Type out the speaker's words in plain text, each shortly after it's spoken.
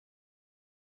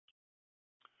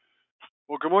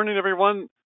Well, good morning, everyone.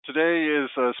 Today is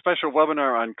a special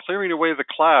webinar on clearing away the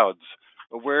clouds,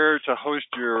 where to host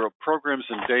your programs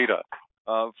and data.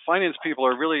 Finance people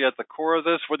are really at the core of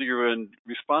this, whether you're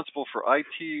responsible for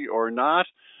IT or not.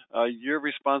 You're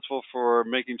responsible for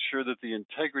making sure that the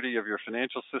integrity of your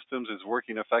financial systems is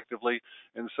working effectively.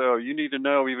 And so you need to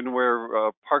know even where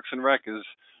Parks and Rec is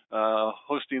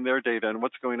hosting their data and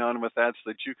what's going on with that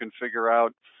so that you can figure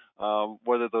out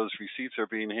whether those receipts are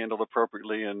being handled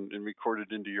appropriately and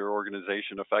recorded into your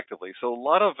organization effectively. So a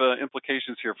lot of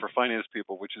implications here for finance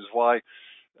people, which is why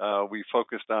we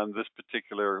focused on this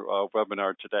particular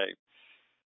webinar today.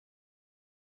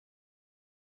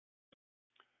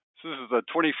 So this is the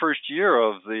 21st year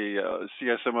of the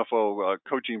CSMFO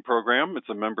coaching program. It's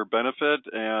a member benefit,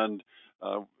 and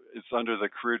it's under the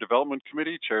Career Development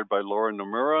Committee, chaired by Laura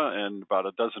Nomura, and about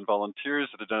a dozen volunteers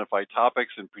that identify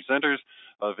topics and presenters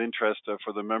of interest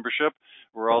for the membership.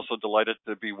 We're also delighted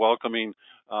to be welcoming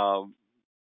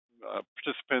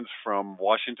participants from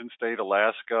Washington State,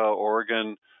 Alaska,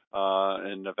 Oregon,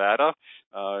 and Nevada.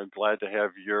 Glad to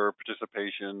have your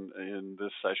participation in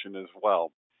this session as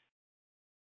well.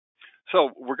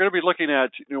 So we're going to be looking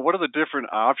at what are the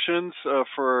different options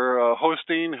for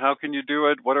hosting, how can you do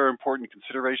it, what are important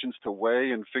considerations to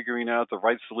weigh in figuring out the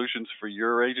right solutions for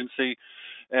your agency,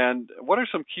 and what are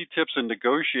some key tips in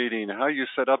negotiating how you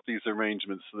set up these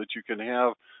arrangements so that you can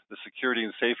have the security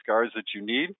and safeguards that you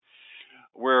need.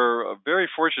 We're very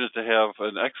fortunate to have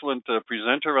an excellent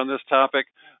presenter on this topic,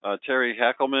 Terry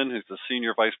Hackelman, who's the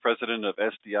Senior Vice President of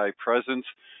SDI Presence.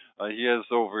 He has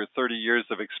over 30 years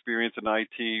of experience in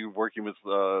IT, working with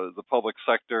the public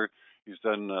sector. He's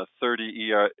done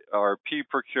 30 ERP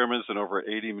procurements and over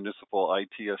 80 municipal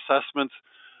IT assessments,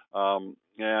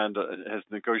 and has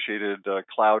negotiated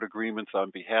cloud agreements on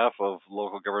behalf of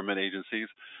local government agencies.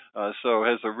 So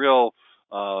has a real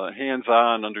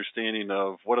hands-on understanding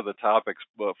of what are the topics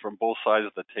from both sides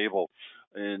of the table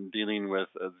in dealing with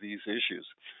these issues.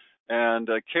 And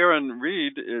Karen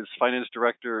Reed is Finance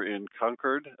Director in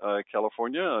Concord,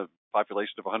 California, a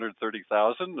population of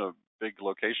 130,000, a big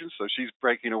location. So she's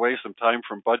breaking away some time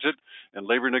from budget and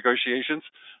labor negotiations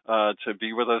to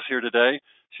be with us here today.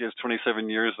 She has 27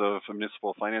 years of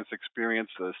municipal finance experience,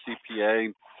 a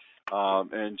CPA,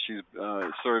 and she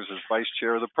serves as Vice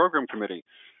Chair of the Program Committee.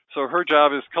 So her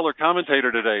job is color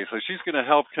commentator today. So she's going to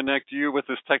help connect you with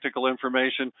this technical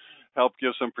information, help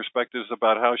give some perspectives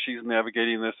about how she's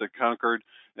navigating this at Concord,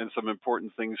 and some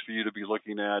important things for you to be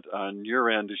looking at on your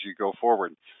end as you go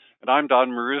forward. And I'm Don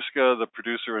Maruska, the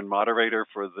producer and moderator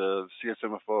for the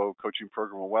CSMFO coaching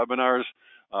program and webinars.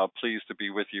 Pleased to be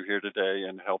with you here today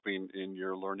and helping in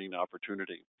your learning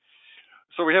opportunity.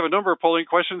 So we have a number of polling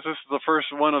questions. This is the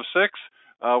first one of 6.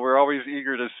 We're always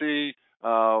eager to see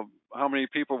how many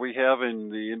people we have in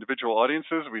the individual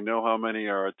audiences. We know how many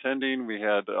are attending. We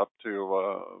had up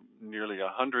to nearly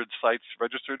 100 sites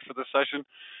registered for this session.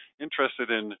 Interested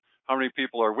in how many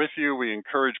people are with you. We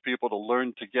encourage people to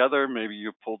learn together. Maybe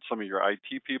you pulled some of your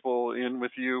IT people in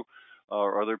with you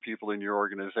or other people in your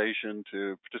organization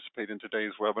to participate in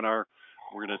today's webinar.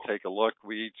 We're going to take a look.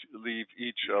 We leave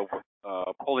each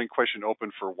polling question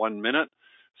open for 1 minute.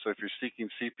 So if you're seeking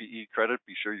CPE credit,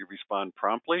 be sure you respond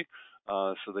promptly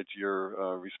so that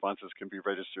your responses can be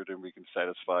registered and we can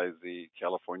satisfy the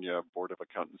California Board of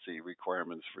Accountancy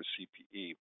requirements for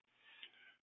CPE.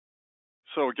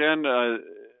 So again, I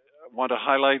want to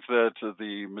highlight that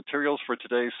the materials for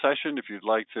today's session, if you'd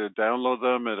like to download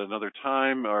them at another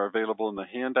time, are available in the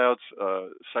handouts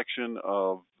section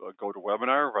of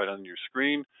GoToWebinar right on your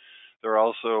screen. They're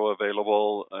also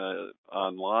available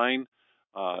online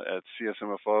at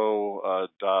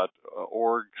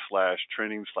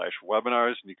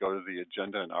csmfo.org/training/webinars, and you go to the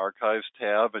Agenda and Archives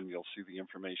tab, and you'll see the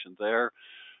information there.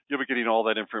 You'll be getting all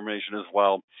that information as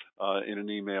well in an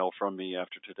email from me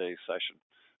after today's session.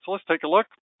 So let's take a look.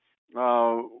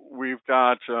 We've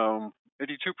got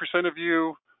 82% of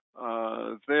you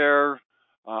there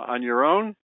on your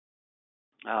own,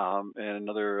 and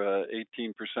another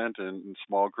 18% in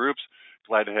small groups.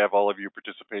 Glad to have all of you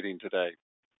participating today.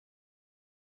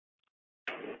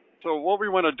 So what we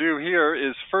want to do here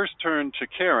is first turn to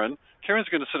Karen. Karen's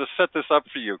going to sort of set this up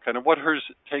for you, kind of what her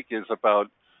take is about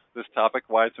this topic,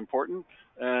 why it's important.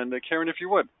 And Karen, if you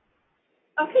would.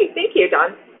 Okay, thank you,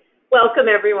 Don. Welcome,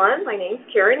 everyone. My name's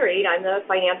Karen Reed. I'm the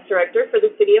Finance Director for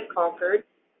the City of Concord.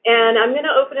 And I'm going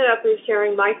to open it up with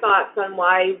sharing my thoughts on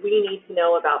why we need to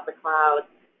know about the cloud.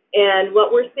 And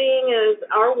what we're seeing is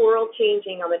our world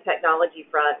changing on the technology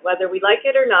front. Whether we like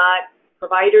it or not,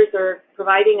 providers are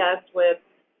providing us with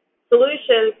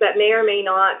solutions that may or may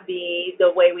not be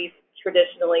the way we've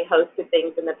traditionally hosted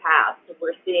things in the past.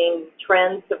 We're seeing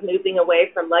trends of moving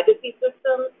away from legacy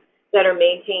systems that are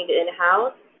maintained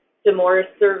in-house to more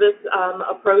service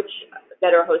approach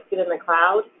that are hosted in the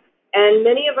cloud. And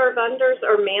many of our vendors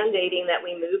are mandating that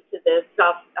we move to this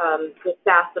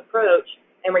SaaS approach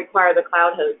and require the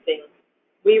cloud hosting.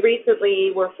 We recently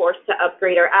were forced to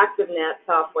upgrade our ActiveNet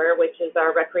software, which is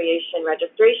our recreation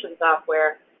registration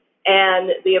software. And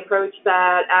the approach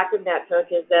that ActiveNet took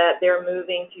is that they're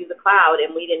moving to the cloud,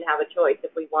 and we didn't have a choice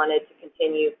if we wanted to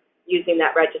continue using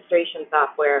that registration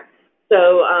software.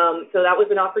 So that was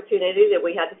an opportunity that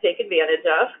we had to take advantage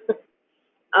of.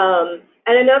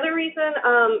 And another reason,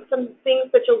 some things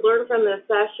that you'll learn from this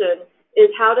session is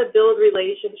how to build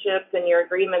relationships in your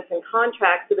agreements and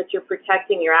contracts so that you're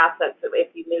protecting your assets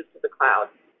if you move to the cloud.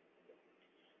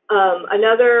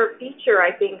 Another feature,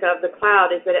 I think, of the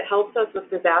cloud is that it helps us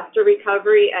with disaster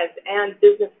recovery and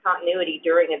business continuity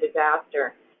during a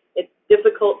disaster. It's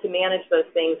difficult to manage those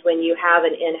things when you have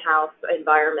an in-house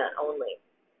environment only.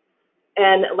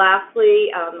 And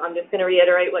lastly, I'm just going to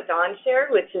reiterate what Dawn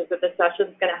shared, which is that the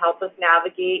session is going to help us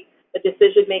navigate the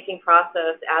decision-making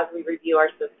process as we review our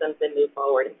systems and move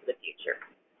forward into the future.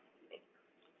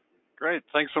 Great.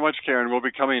 Thanks so much, Karen. We'll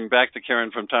be coming back to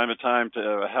Karen from time to time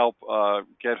to help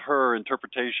get her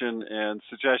interpretation and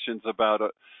suggestions about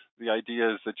the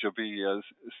ideas that you'll be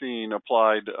seeing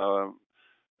applied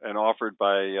and offered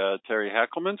by Terry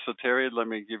Hackelman. So, Terry, let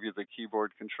me give you the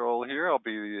keyboard control here. I'll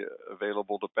be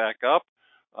available to back up.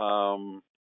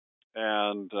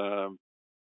 And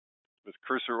with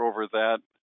cursor over that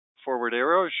forward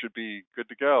arrow, should be good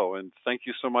to go. And thank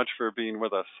you so much for being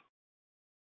with us.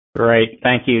 Great.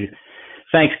 Thank you.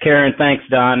 Thanks, Karen. Thanks,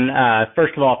 Don.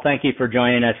 First of all, thank you for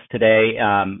joining us today.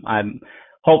 I'm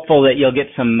hopeful that you'll get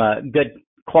some good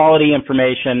quality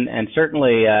information, and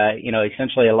certainly,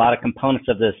 essentially a lot of components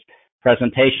of this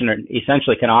presentation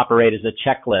essentially can operate as a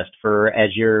checklist for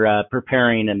as you're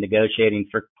preparing and negotiating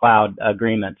for cloud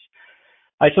agreements.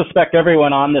 I suspect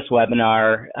everyone on this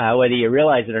webinar, whether you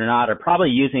realize it or not, are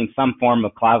probably using some form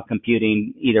of cloud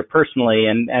computing either personally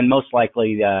and most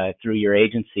likely through your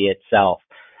agency itself.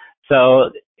 So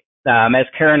as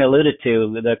Karen alluded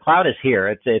to, the cloud is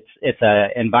here. It's an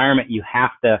environment you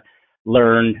have to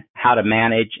learn how to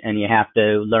manage, and you have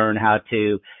to learn how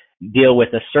to deal with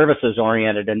the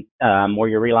services-oriented where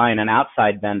you're relying on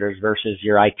outside vendors versus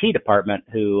your IT department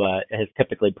who has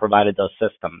typically provided those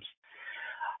systems.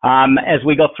 As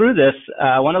we go through this,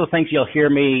 one of the things you'll hear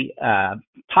me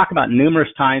talk about numerous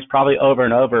times, probably over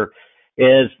and over,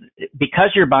 is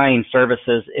because you're buying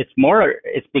services,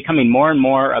 it's becoming more and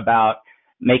more about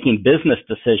making business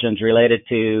decisions related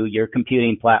to your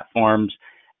computing platforms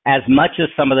as much as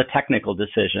some of the technical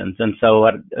decisions. And so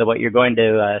what you're going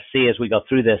to see as we go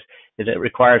through this is it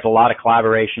requires a lot of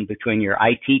collaboration between your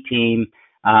IT team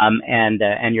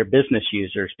and your business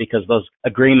users, because those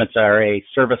agreements are a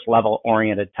service level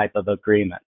oriented type of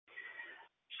agreement.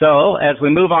 So as we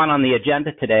move on the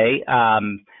agenda today,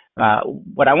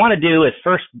 what I want to do is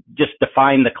first just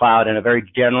define the cloud in a very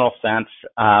general sense.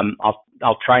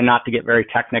 I'll try not to get very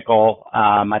technical.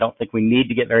 I don't think we need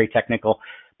to get very technical,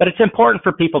 but it's important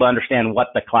for people to understand what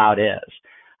the cloud is.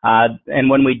 And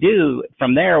when we do,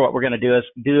 from there, what we're going to do is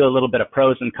do a little bit of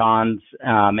pros and cons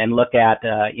and look at,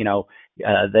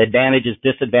 the advantages,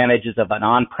 disadvantages of an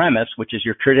on-premise, which is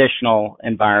your traditional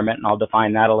environment, and I'll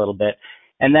define that a little bit.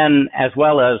 And then as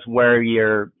well as where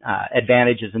your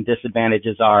advantages and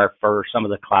disadvantages are for some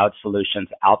of the cloud solutions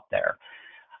out there.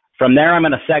 From there, I'm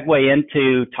going to segue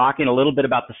into talking a little bit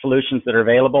about the solutions that are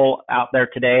available out there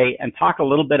today and talk a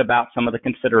little bit about some of the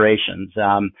considerations.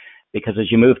 Because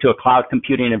as you move to a cloud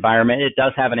computing environment, it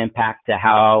does have an impact to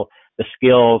how the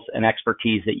skills and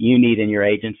expertise that you need in your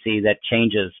agency that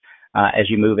changes as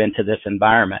you move into this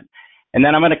environment. And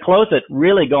then I'm going to close it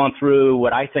really going through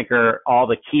what I think are all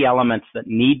the key elements that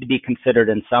need to be considered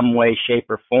in some way, shape,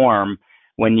 or form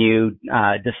when you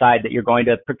decide that you're going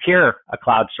to procure a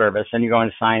cloud service and you're going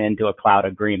to sign into a cloud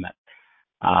agreement.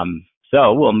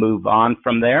 So we'll move on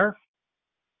from there.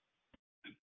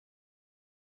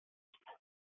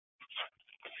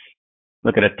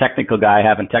 Look at a technical guy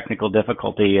having technical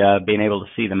difficulty being able to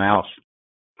see the mouse.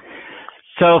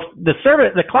 So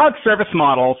the cloud service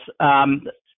models,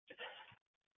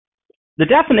 the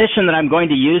definition that I'm going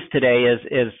to use today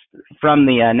is from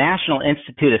the National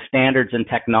Institute of Standards and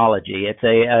Technology.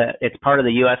 It's part of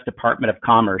the U.S. Department of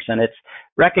Commerce, and it's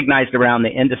recognized around the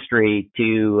industry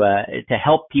to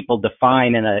help people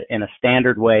define in a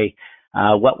standard way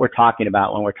what we're talking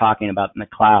about when we're talking about in the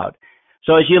cloud.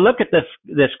 So as you look at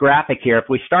this graphic here, if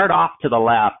we start off to the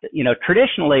left,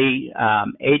 traditionally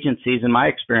agencies, in my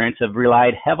experience, have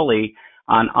relied heavily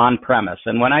on-premise.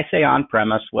 And when I say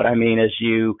on-premise, what I mean is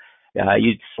you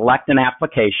select an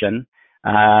application.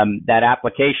 That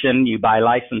application you buy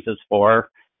licenses for.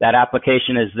 That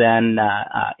application is then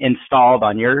installed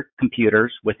on your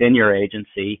computers within your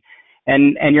agency,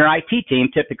 and your IT team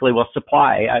typically will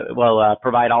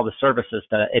provide all the services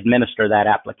to administer that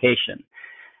application.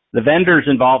 The vendor's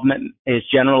involvement is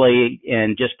generally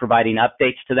in just providing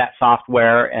updates to that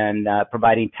software and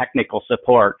providing technical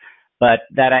support. But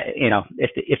that,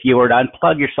 if you were to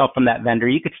unplug yourself from that vendor,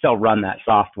 you could still run that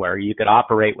software. You could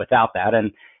operate without that.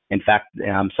 And in fact,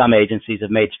 some agencies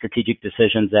have made strategic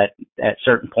decisions at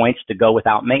certain points to go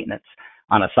without maintenance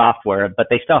on a software, but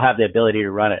they still have the ability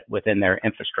to run it within their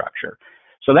infrastructure.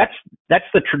 So that's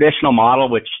the traditional model,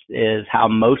 which is how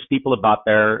most people have bought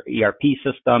their ERP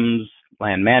systems,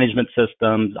 land management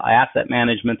systems, asset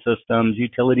management systems,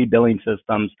 utility billing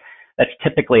systems. That's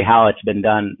typically how it's been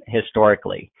done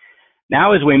historically.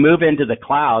 Now, as we move into the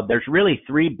cloud, there's really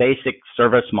three basic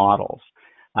service models.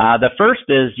 The first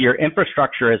is your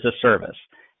infrastructure as a service.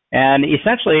 And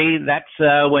essentially,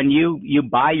 that's when you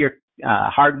buy your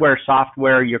hardware,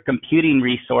 software, your computing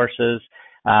resources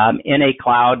in a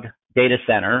cloud data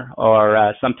center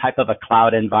or some type of a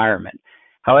cloud environment.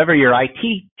 However, your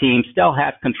IT team still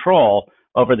has control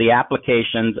over the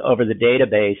applications, over the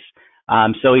database.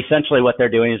 So essentially what they're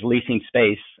doing is leasing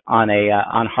space on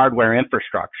hardware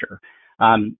infrastructure.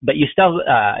 But you still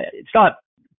have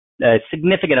a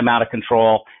significant amount of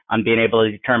control on being able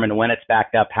to determine when it's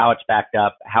backed up, how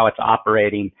it's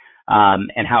operating,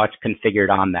 and how it's configured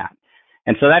on that.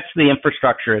 And so that's the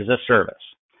infrastructure as a service.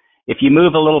 If you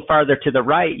move a little farther to the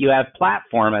right, you have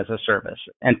platform as a service.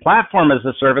 And platform as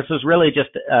a service is really just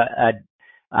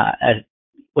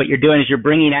what you're doing is you're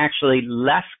bringing actually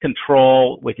less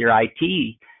control with your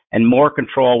IT and more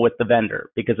control with the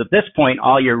vendor. Because at this point,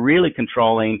 all you're really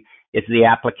controlling is the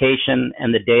application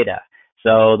and the data.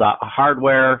 So the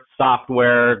hardware,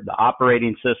 software, the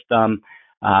operating system,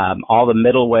 all the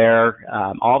middleware,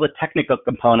 all the technical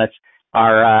components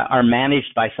are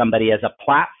managed by somebody as a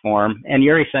platform, and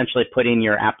you're essentially putting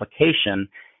your application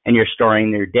and you're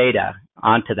storing your data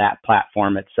onto that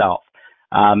platform itself.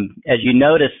 As you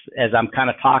notice, as I'm kind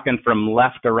of talking from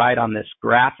left to right on this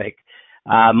graphic,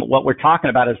 what we're talking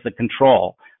about is the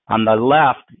control. On the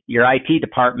left, your IT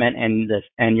department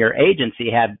and your agency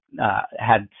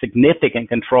had significant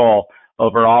control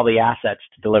over all the assets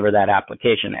to deliver that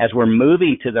application. As we're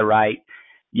moving to the right,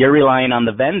 you're relying on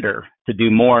the vendor to do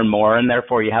more and more, and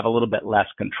therefore you have a little bit less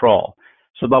control.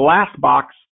 So the last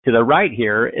box to the right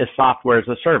here is software as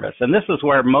a service, and this is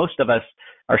where most of us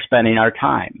are spending our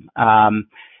time.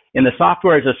 In the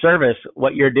software as a service,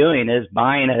 what you're doing is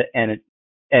buying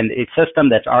a system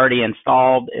that's already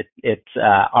installed. It's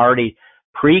already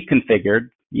pre-configured.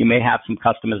 You may have some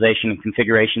customization and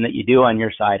configuration that you do on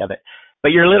your side of it,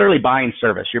 but you're literally buying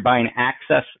service. You're buying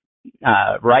access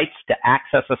rights to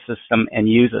access a system and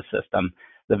use a system.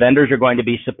 The vendors are going to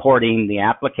be supporting the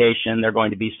application. They're going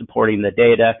to be supporting the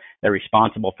data. They're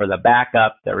responsible for the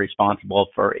backup. They're responsible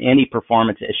for any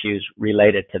performance issues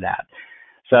related to that.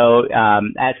 So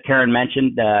as Karen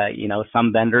mentioned,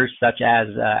 some vendors such as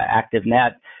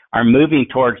ActiveNet are moving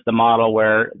towards the model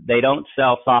where they don't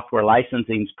sell software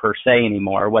licensings per se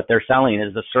anymore. What they're selling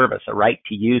is a service, a right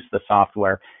to use the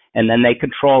software, and then they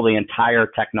control the entire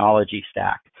technology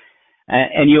stack.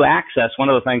 And you access, one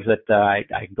of the things that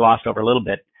I glossed over a little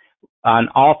bit, on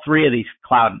all three of these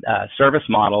cloud service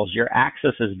models, your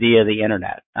access is via the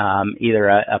internet, either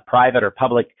a private or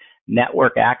public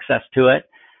network access to it.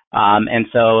 And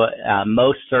so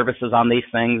most services on these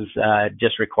things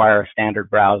just require a standard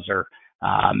browser.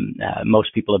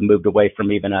 Most people have moved away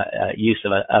from even a use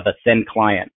of a thin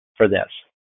client for this.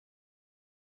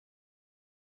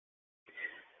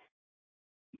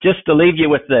 Just to leave you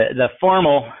with the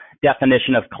formal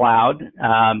definition of cloud,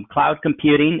 cloud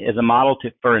computing is a model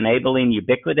for enabling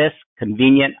ubiquitous,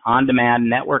 convenient, on-demand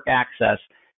network access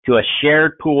to a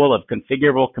shared pool of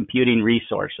configurable computing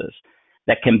resources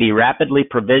that can be rapidly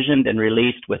provisioned and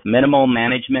released with minimal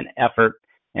management effort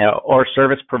or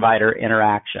service provider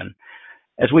interaction.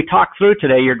 As we talk through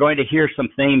today, you're going to hear some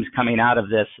themes coming out of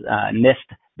this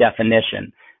NIST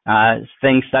definition,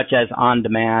 things such as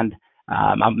on-demand.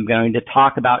 I'm going to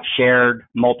talk about shared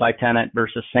multi-tenant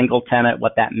versus single tenant,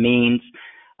 what that means.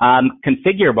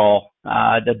 Configurable,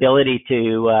 the ability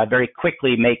to very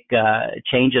quickly make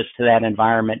changes to that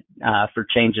environment for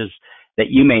changes that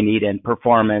you may need in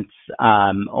performance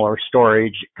or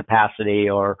storage capacity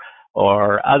or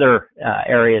other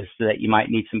areas that you might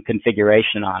need some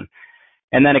configuration on.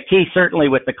 And then a key certainly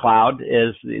with the cloud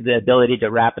is the ability to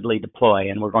rapidly deploy.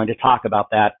 And we're going to talk about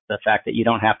that, the fact that you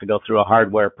don't have to go through a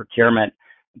hardware procurement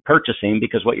purchasing,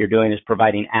 because what you're doing is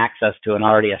providing access to an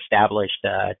already established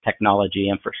technology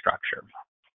infrastructure.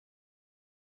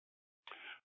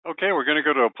 Okay, we're going to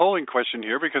go to a polling question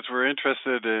here because we're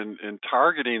interested in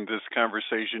targeting this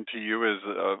conversation to you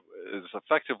as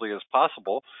effectively as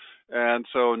possible. And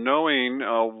so knowing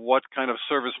what kind of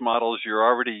service models you're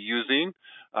already using,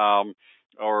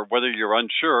 or whether you're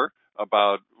unsure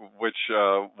about which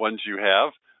ones you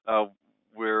have,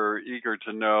 we're eager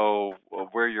to know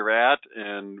where you're at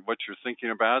and what you're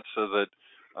thinking about so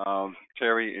that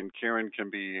Terry and Karen can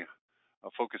be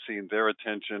focusing their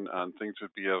attention on things that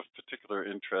would be of particular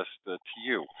interest to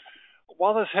you.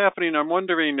 While this is happening, I'm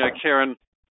wondering, Karen,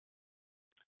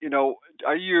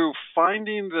 are you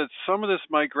finding that some of this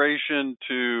migration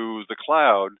to the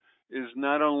cloud is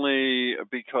not only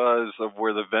because of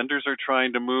where the vendors are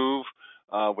trying to move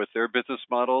with their business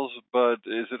models, but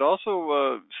is it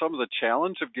also some of the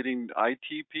challenge of getting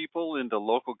IT people into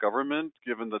local government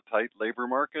given the tight labor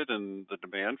market and the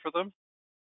demand for them?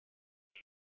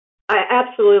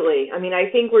 Absolutely. I mean, I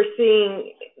think we're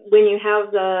seeing when you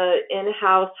have the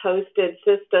in-house hosted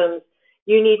systems,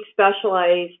 you need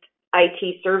specialized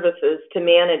IT services to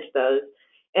manage those.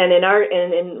 And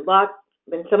in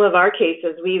some of our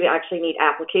cases, we actually need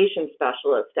application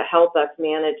specialists to help us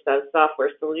manage those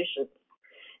software solutions.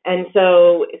 And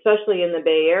so, especially in the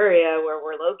Bay Area where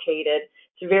we're located,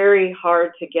 it's very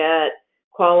hard to get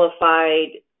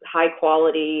qualified,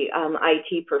 high-quality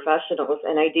IT professionals.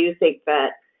 And I do think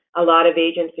that a lot of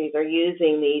agencies are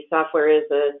using the software as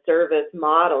a service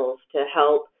models to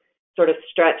help sort of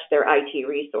stretch their IT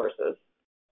resources.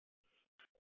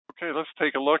 Okay, let's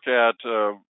take a look at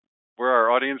where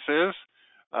our audience is.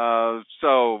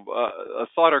 So a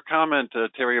thought or comment,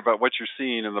 Terry, about what you're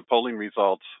seeing in the polling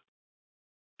results.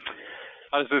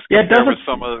 How does this compare with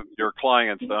some of your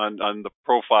clients on the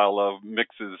profile of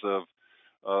mixes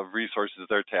of resources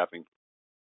they're tapping?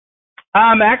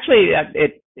 Actually,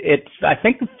 it's I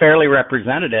think fairly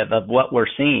representative of what we're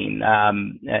seeing.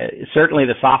 Certainly,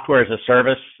 the software as a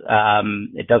service.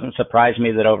 It doesn't surprise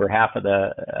me that over half of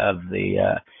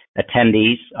the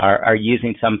attendees are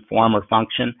using some form or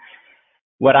function.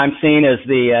 What I'm seeing is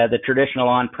the traditional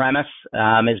on-premise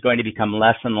is going to become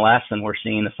less and less, and we're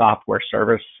seeing the software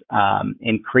service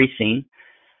increasing.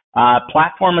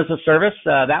 Platform as a service,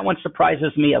 that one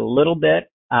surprises me a little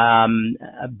bit,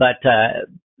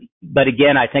 but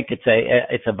again, I think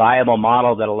it's a viable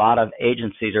model that a lot of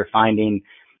agencies are finding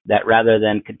that rather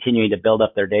than continuing to build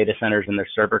up their data centers and their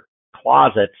server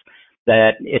closets,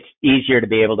 that it's easier to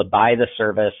be able to buy the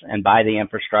service and buy the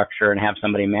infrastructure and have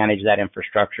somebody manage that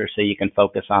infrastructure so you can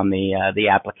focus on the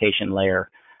application layer.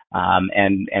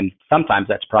 And sometimes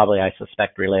that's probably, I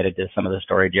suspect, related to some of the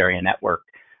storage area network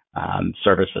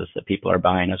services that people are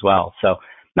buying as well. So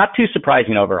not too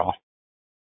surprising overall.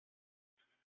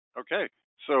 Okay.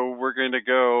 So we're going to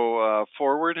go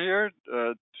forward here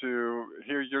to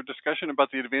hear your discussion about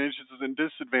the advantages and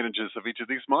disadvantages of each of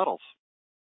these models.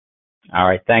 All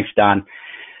right. Thanks, Don.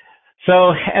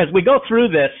 So as we go through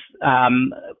this,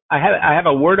 I have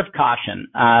a word of caution.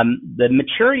 The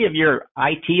maturity of your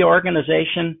IT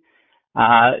organization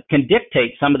can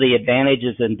dictate some of the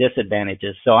advantages and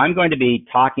disadvantages. So I'm going to be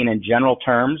talking in general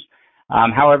terms.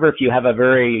 However, if you have a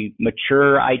very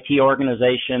mature IT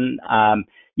organization,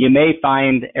 you may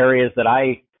find areas that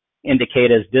I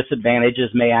indicate as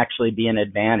disadvantages may actually be an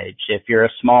advantage. If you're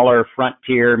a smaller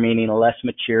frontier, meaning a less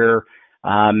mature,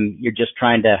 you're just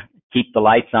trying to keep the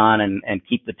lights on and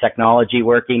keep the technology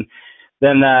working,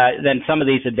 then some of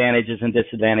these advantages and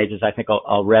disadvantages I think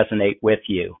I'll resonate with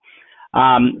you.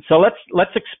 So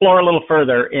let's explore a little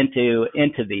further into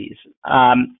these.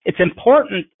 It's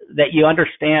important that you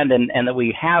understand and that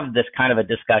we have this kind of a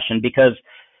discussion because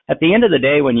at the end of the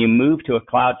day, when you move to a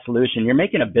cloud solution, you're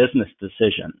making a business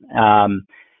decision.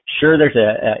 Sure, there's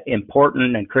a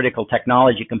important and critical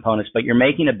technology components, but you're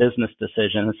making a business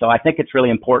decision. And so I think it's really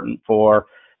important for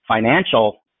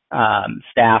financial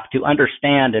staff to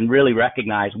understand and really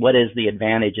recognize what is the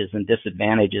advantages and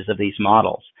disadvantages of these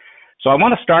models. So I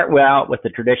want to start out with the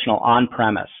traditional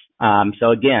on-premise.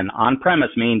 So again,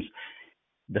 on-premise means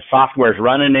the software is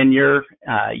running in your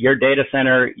data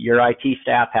center. Your IT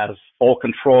staff has full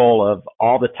control of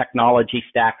all the technology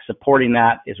stack supporting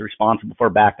that, is responsible for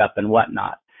backup and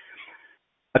whatnot.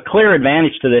 A clear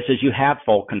advantage to this is you have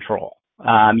full control.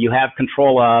 You have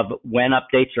control of when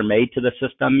updates are made to the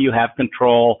system. You have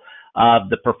control of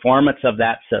the performance of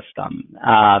that system.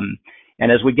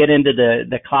 And as we get into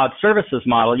the cloud services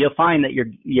model, you'll find that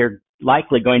you're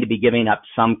likely going to be giving up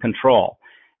some control.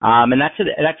 And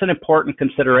that's an important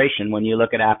consideration when you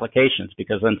look at applications,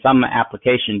 because in some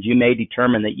applications you may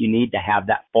determine that you need to have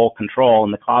that full control,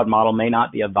 and the cloud model may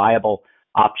not be a viable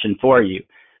option for you.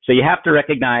 So you have to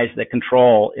recognize that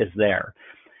control is there.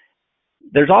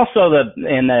 There's also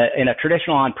in a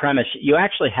traditional on-premise, you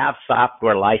actually have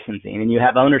software licensing and you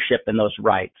have ownership in those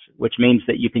rights, which means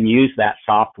that you can use that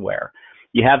software.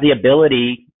 You have the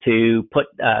ability to put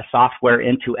software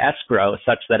into escrow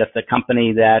such that if the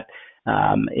company that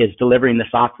is delivering the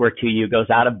software to you goes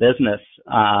out of business,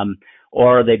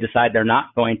 or they decide they're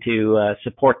not going to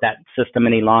support that system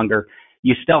any longer,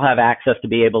 you still have access to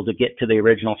be able to get to the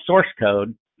original source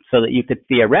code so that you could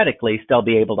theoretically still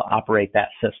be able to operate that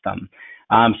system.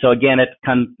 So again,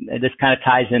 this kind of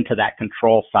ties into that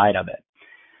control side of it.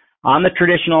 On the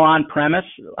traditional on-premise,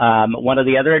 one of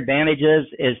the other advantages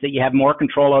is that you have more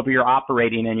control over your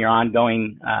operating and your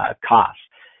ongoing costs.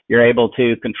 You're able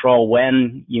to control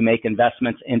when you make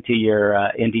investments into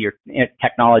your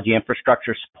technology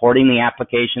infrastructure supporting the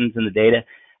applications and the data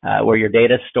where your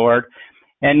data is stored.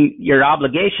 And your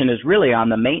obligation is really on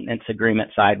the maintenance agreement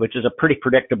side, which is a pretty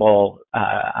predictable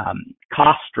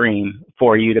cost stream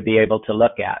for you to be able to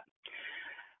look at.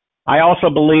 I also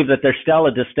believe that there's still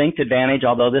a distinct advantage,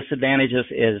 although this advantage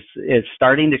is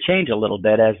starting to change a little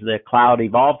bit as the cloud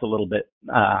evolves a little bit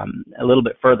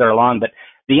further along. But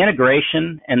the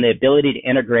integration and the ability to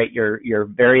integrate your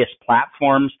various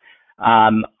platforms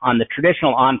on the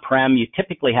traditional on-prem, you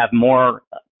typically have more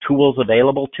tools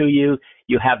available to you.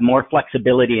 You have more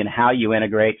flexibility in how you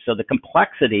integrate, so the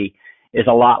complexity is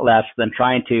a lot less than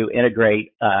trying to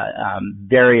integrate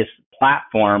various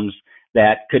platforms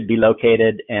that could be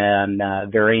located in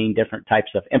varying different types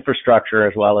of infrastructure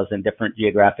as well as in different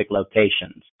geographic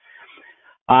locations.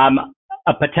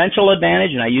 A potential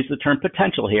advantage, and I use the term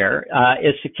potential here,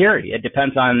 is security. It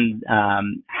depends on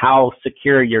how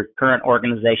secure your current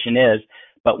organization is.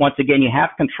 But once again, you have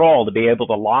control to be able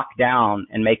to lock down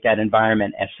and make that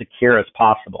environment as secure as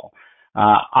possible.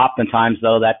 Oftentimes,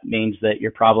 though, that means that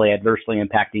you're probably adversely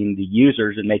impacting the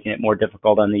users and making it more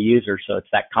difficult on the users. So it's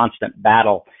that constant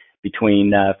battle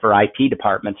between, for IT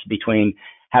departments, between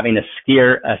having a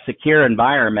secure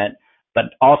environment, but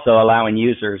also allowing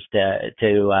users to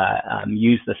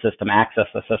use the system, access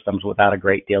the systems without a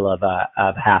great deal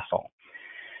of hassle.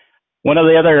 One of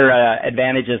the other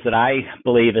advantages that I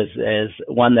believe is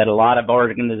one that a lot of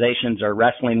organizations are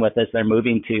wrestling with as they're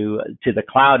moving to the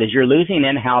cloud is you're losing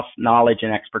in-house knowledge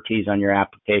and expertise on your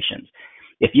applications.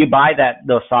 If you buy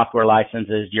those software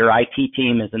licenses, your IT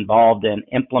team is involved in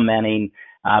implementing,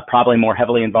 probably more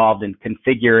heavily involved in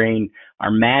configuring or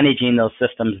managing those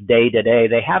systems day to day.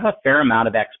 They have a fair amount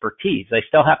of expertise. They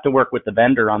still have to work with the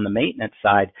vendor on the maintenance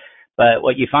side. But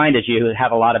what you find is you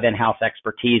have a lot of in-house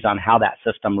expertise on how that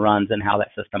system runs and how that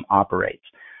system operates.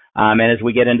 And as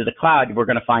we get into the cloud, we're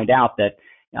going to find out that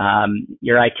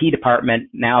your IT department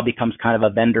now becomes kind of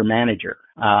a vendor manager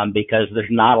because there's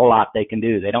not a lot they can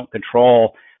do. They don't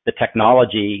control the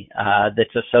technology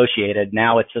that's associated.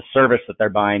 Now it's a service that they're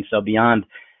buying. So beyond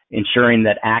ensuring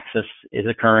that access is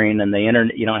occurring and the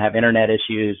internet, you don't have internet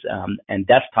issues and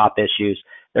desktop issues,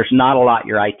 there's not a lot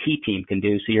your IT team can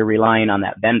do. So you're relying on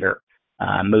that vendor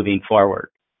moving forward.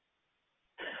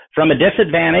 From a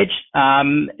disadvantage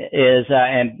and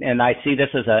I see this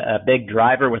as a big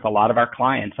driver with a lot of our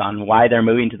clients on why they're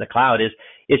moving to the cloud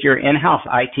is your in-house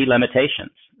IT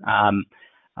limitations.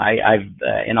 I've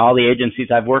in all the agencies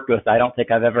I've worked with, I don't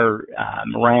think I've ever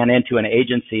ran into an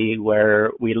agency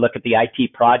where we look at the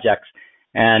IT projects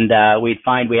and we'd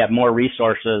find we have more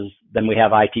resources than we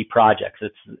have IT projects.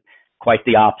 It's quite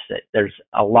the opposite. There's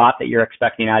a lot that you're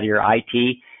expecting out of your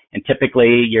IT, and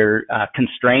typically you're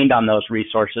constrained on those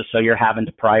resources, so you're having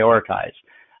to prioritize.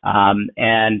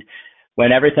 And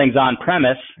when everything's on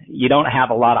premise, you don't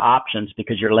have a lot of options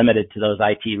because you're limited to those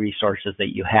IT resources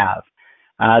that you have.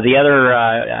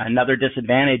 Another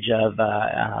disadvantage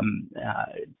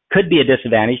could be a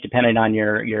disadvantage depending on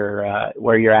your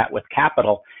where you're at with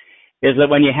capital, is that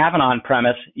when you have an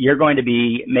on-premise, you're going to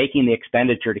be making the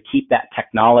expenditure to keep that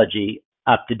technology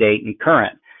up to date and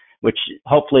current, which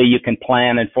hopefully you can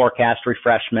plan and forecast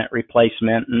refreshment,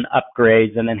 replacement, and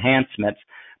upgrades and enhancements.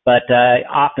 But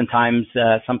oftentimes,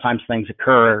 sometimes things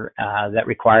occur that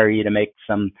require you to make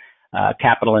some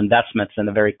capital investments in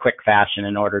a very quick fashion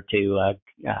in order to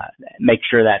make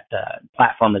sure that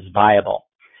platform is viable.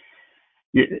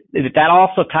 That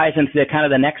also ties into kind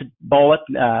of the next bullet,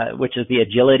 which is the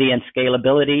agility and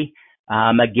scalability.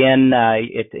 Again,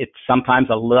 it's sometimes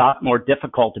a lot more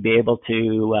difficult to be able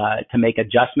to make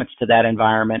adjustments to that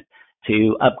environment,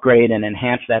 to upgrade and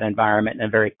enhance that environment in a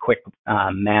very quick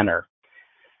manner.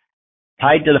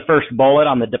 Tied to the first bullet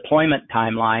on the deployment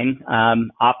timeline,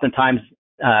 oftentimes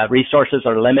resources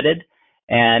are limited,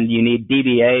 and you need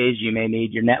DBAs, you may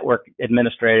need your network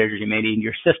administrators, you may need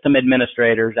your system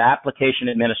administrators, application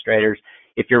administrators.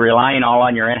 If you're relying all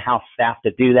on your in-house staff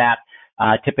to do that,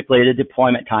 typically the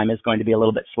deployment time is going to be a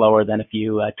little bit slower than if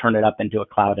you turn it up into a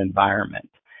cloud environment.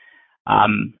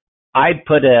 I'd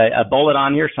put a bullet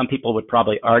on here. Some people would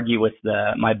probably argue with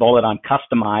my bullet on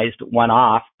customized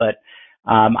one-off, but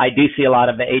I do see a lot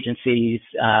of the agencies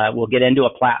will get into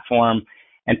a platform,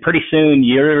 and pretty soon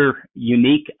you're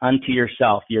unique unto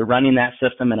yourself. You're running that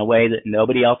system in a way that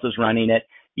nobody else is running it.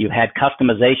 You've had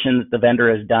customization that the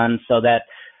vendor has done so that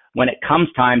when it comes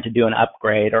time to do an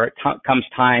upgrade or it comes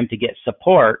time to get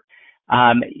support,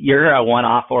 you're a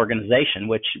one-off organization,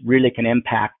 which really can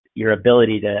impact your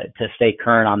ability to stay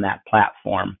current on that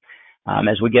platform.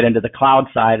 As we get into the cloud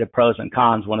side of pros and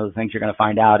cons, one of the things you're going to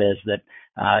find out is that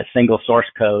single source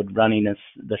code running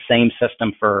the same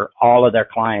system for all of their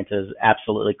clients is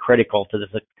absolutely critical to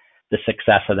the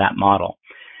success of that model.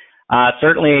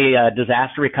 Certainly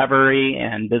disaster recovery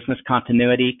and business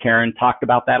continuity. Karen talked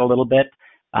about that a little bit.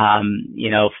 I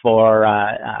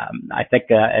think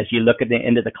as you look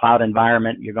into the cloud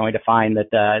environment, you're going to find that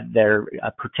they're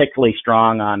particularly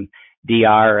strong on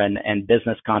DR and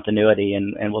business continuity,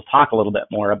 and we'll talk a little bit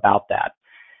more about that.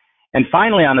 And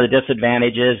finally, on the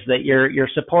disadvantages, that your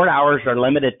support hours are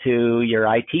limited to your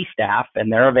IT staff and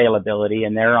their availability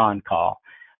and their on-call.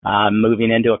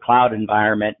 Moving into a cloud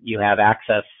environment, you have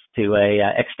access to a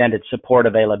extended support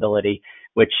availability,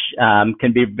 which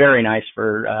can be very nice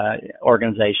for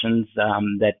organizations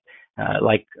that,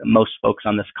 like most folks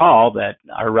on this call, that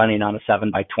are running on a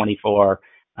 7x24,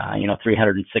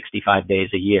 365 days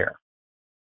a year.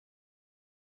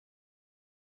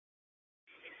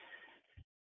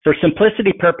 For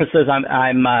simplicity purposes,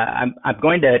 I'm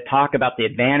going to talk about the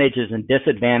advantages and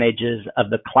disadvantages of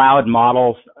the cloud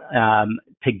models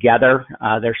together.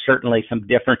 There's certainly some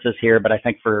differences here, but I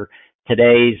think for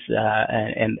today's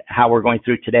and how we're going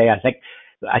through today, I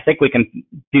think we can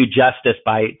do justice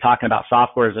by talking about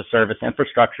software as a service,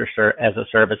 infrastructure as a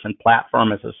service, and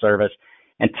platform as a service,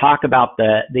 and talk about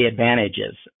the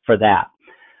advantages for that.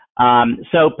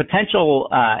 So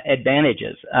potential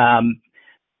advantages.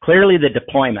 Clearly, the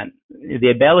deployment, the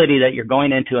ability that you're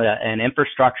going into an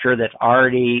infrastructure that's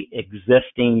already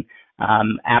existing,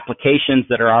 applications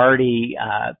that are already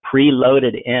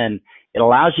preloaded in, it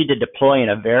allows you to deploy in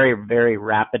a very, very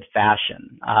rapid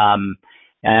fashion.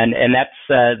 And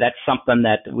that's something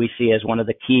that we see as one of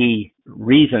the key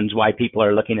reasons why people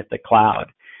are looking at the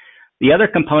cloud. The other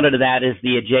component of that is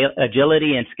the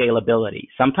agility and scalability.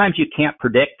 Sometimes you can't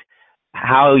predict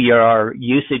how your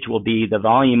usage will be, the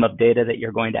volume of data that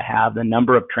you're going to have, the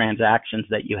number of transactions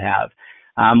that you have.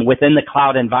 Within the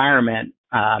cloud environment,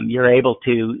 you're able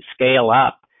to scale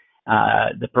up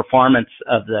the performance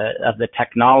of the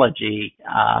technology,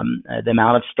 the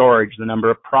amount of storage, the number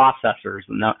of processors,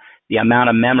 the amount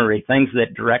of memory, things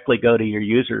that directly go to your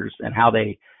users and how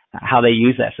they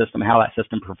use that system, how that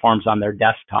system performs on their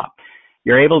desktop.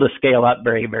 You're able to scale up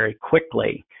very, very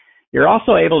quickly. You're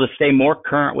also able to stay more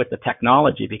current with the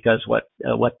technology because what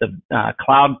the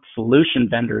cloud solution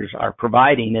vendors are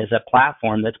providing is a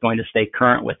platform that's going to stay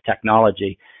current with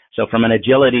technology. So from an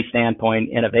agility standpoint,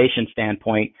 innovation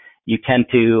standpoint, you tend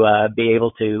to be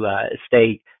able to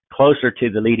stay closer to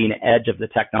the leading edge of the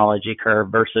technology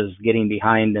curve versus getting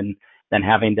behind and then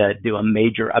having to do a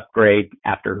major upgrade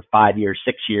after 5 years,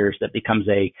 6 years that becomes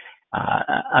a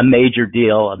major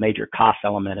deal, a major cost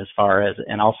element as far as,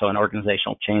 and also an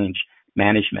organizational change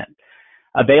management.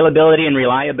 Availability and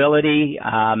reliability.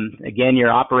 Again,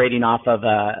 you're operating off of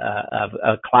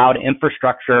a cloud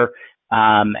infrastructure,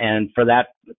 and for that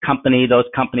company, those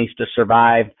companies to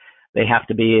survive, they have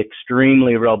to be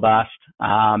extremely robust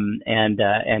and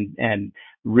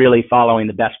really following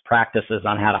the best practices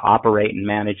on how to operate and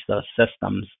manage those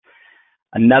systems.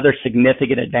 Another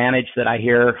significant advantage that I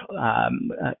hear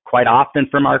quite often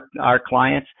from our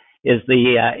clients is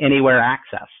the anywhere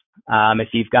access. If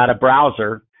you've got a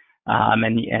browser,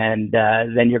 then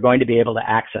you're going to be able to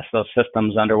access those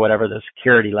systems under whatever the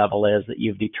security level is that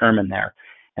you've determined there.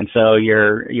 And so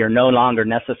you're no longer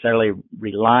necessarily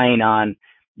relying on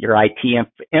your IT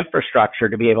infrastructure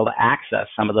to be able to access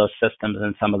some of those systems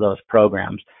and some of those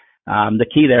programs. The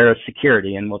key there is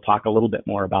security, and we'll talk a little bit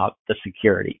more about the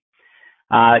security.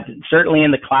 Certainly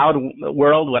in the cloud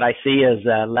world, what I see is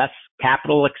less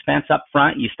capital expense up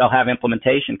front. You still have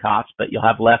implementation costs, but you'll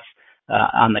have less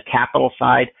on the capital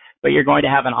side, but you're going to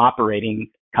have an operating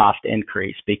cost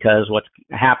increase because what's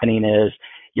happening is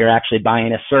you're actually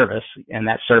buying a service, and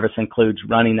that service includes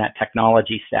running that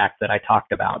technology stack that I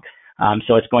talked about.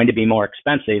 So it's going to be more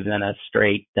expensive than a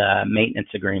straight maintenance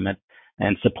agreement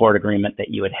and support agreement that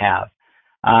you would have.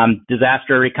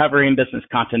 Disaster recovery and business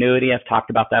continuity, I've talked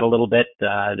about that a little bit.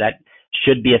 That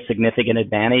should be a significant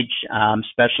advantage,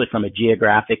 especially from a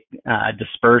geographic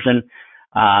dispersion,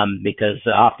 because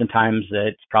oftentimes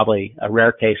it's probably a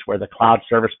rare case where the cloud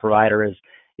service provider is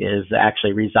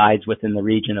actually resides within the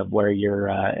region of where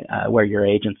your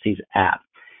agency's at.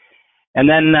 And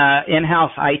then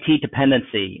in-house IT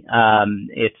dependency,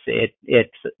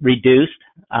 it's reduced.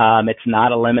 It's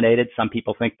not eliminated. Some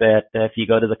people think that if you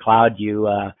go to the cloud, you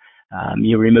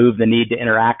remove the need to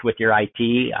interact with your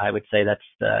IT. I would say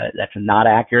that's not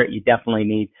accurate. You definitely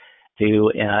need to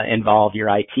involve your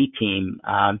IT team,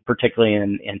 particularly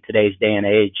in today's day and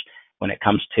age when it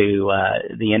comes to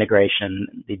the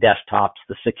integration, the desktops,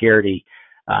 the security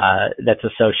that's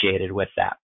associated with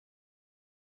that.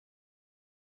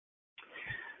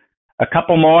 A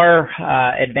couple more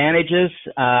advantages.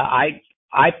 I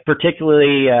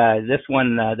particularly, this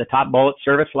one, the top bullet,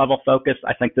 service level focus,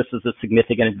 I think this is a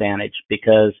significant advantage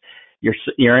because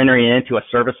you're entering into a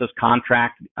services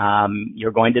contract.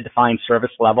 You're going to define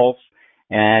service levels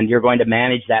and you're going to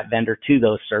manage that vendor to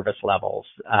those service levels.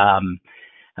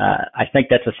 I think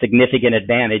that's a significant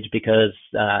advantage because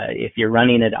if you're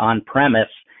running it on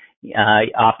premise,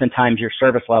 oftentimes your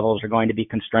service levels are going to be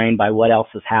constrained by what else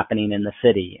is happening in the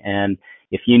city. And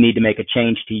if you need to make a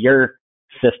change to your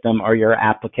system or your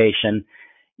application,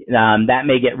 that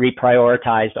may get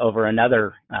reprioritized over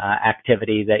another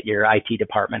activity that your IT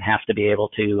department has to be able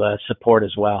to support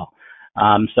as well.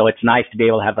 So it's nice to be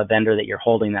able to have a vendor that you're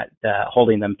holding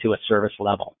them to a service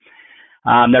level.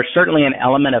 There's certainly an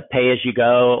element of pay as you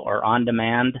go or on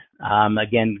demand.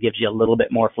 Again, gives you a little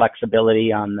bit more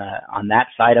flexibility on that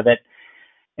side of it.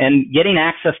 And getting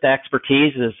access to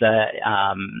expertise is an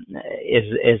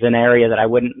area that I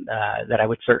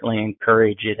would certainly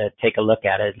encourage you to take a look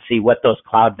at it and see what those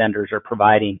cloud vendors are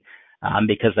providing,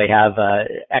 because they have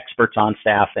experts on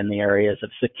staff in the areas of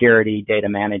security, data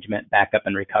management, backup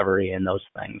and recovery, and those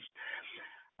things.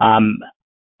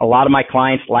 A lot of my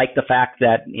clients like the fact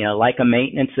that, like a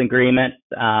maintenance agreement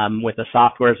with a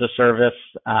software as a service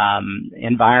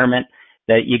environment,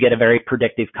 that you get a very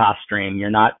predictive cost stream. You're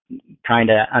not trying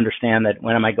to understand that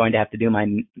when am I going to have to do my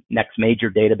next major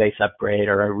database upgrade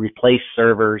or replace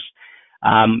servers.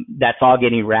 That's all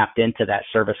getting wrapped into that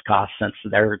service cost since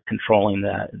they're controlling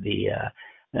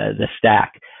the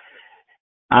stack.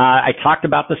 I talked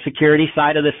about the security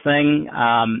side of this thing,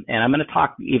 and I'm going to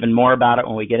talk even more about it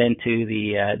when we get into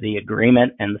the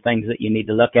agreement and the things that you need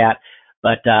to look at.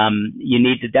 But you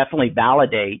need to definitely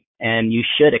validate, and you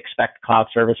should expect cloud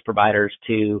service providers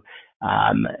to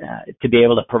be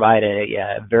able to provide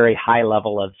a very high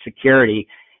level of security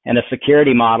and a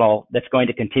security model that's going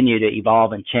to continue to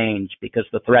evolve and change because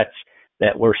the threats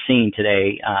that we're seeing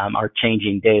today are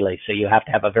changing daily. So you have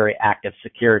to have a very active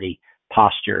security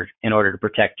posture in order to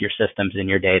protect your systems and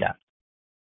your data.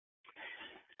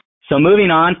 So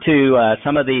moving on to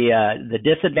some of the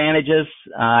disadvantages,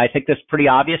 I think this is pretty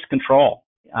obvious: control.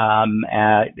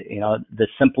 The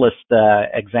simplest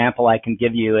example I can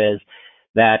give you is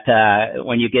that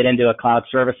when you get into a cloud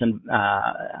service and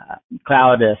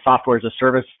cloud software as a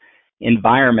service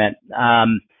environment,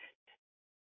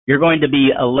 you're going to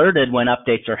be alerted when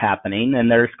updates are happening, and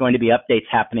there's going to be updates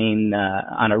happening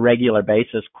on a regular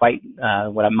basis, quite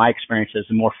what my experience is,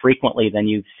 more frequently than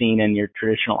you've seen in your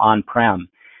traditional on-prem.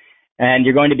 And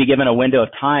you're going to be given a window of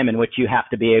time in which you have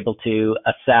to be able to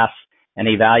assess and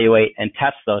evaluate and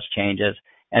test those changes,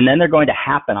 and then they're going to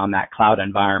happen on that cloud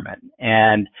environment.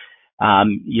 And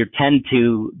you tend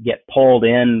to get pulled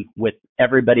in with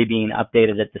everybody being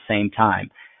updated at the same time.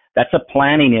 That's a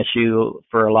planning issue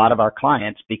for a lot of our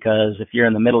clients, because if you're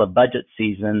in the middle of budget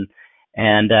season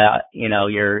and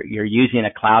you're using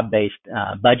a cloud-based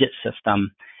budget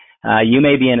system, you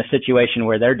may be in a situation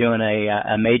where they're doing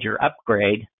a major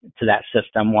upgrade to that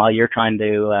system while you're trying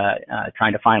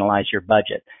to finalize your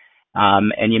budget,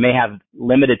 and you may have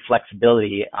limited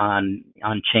flexibility on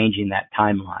changing that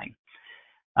timeline.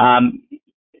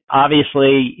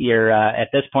 Obviously, you're at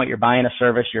this point you're buying a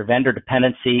service. Your vendor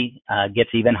dependency gets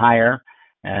even higher,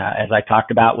 as I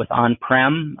talked about with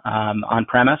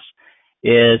on-premise.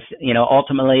 Is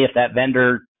ultimately, if that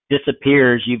vendor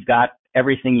disappears, you've got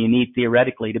everything you need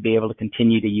theoretically to be able to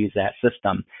continue to use that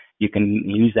system. You can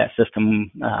use that system,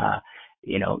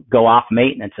 go off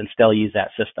maintenance and still use that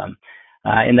system.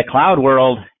 In the cloud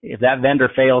world, if that vendor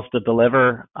fails to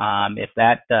deliver, if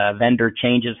that vendor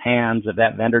changes hands, if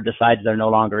that vendor decides they're no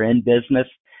longer in business,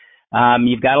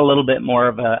 you've got a little bit more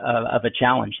of a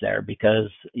challenge there, because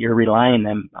you're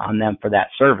relying on them for that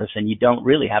service, and you don't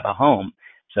really have a home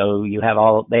So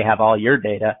they have all your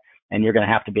data, and you're going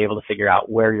to have to be able to figure out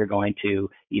where you're going to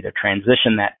either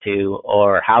transition that to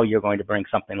or how you're going to bring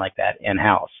something like that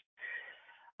in-house.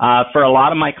 For a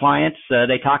lot of my clients,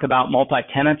 they talk about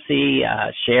multi-tenancy,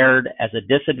 shared as a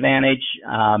disadvantage.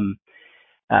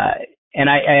 And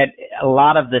I had a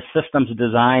lot of the systems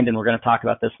designed, and we're going to talk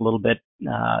about this a little bit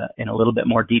in a little bit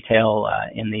more detail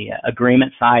in the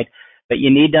agreement side. But you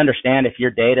need to understand if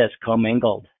your data is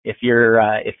commingled, if your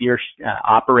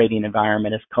operating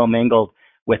environment is commingled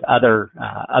with other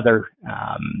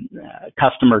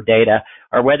customer data,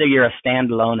 or whether you're a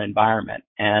standalone environment.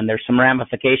 And there's some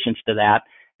ramifications to that,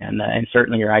 and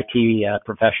certainly your IT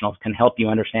professionals can help you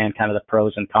understand kind of the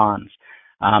pros and cons.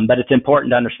 But it's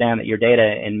important to understand that your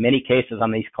data, in many cases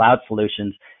on these cloud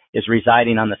solutions, is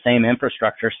residing on the same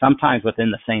infrastructure, sometimes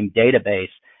within the same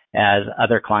database as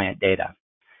other client data.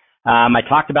 I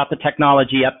talked about the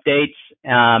technology updates,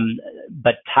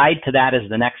 but tied to that is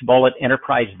the next bullet,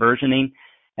 enterprise versioning.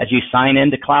 As you sign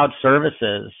into cloud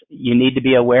services, you need to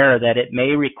be aware that it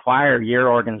may require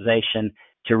your organization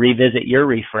to revisit your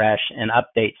refresh and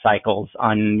update cycles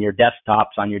on your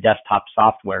desktops, on your desktop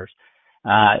softwares.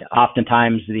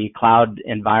 Oftentimes the cloud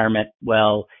environment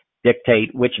will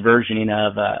dictate which versioning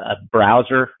of a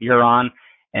browser you're on,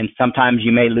 and sometimes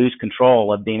you may lose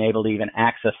control of being able to even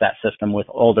access that system with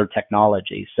older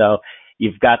technology. So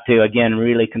you've got to, again,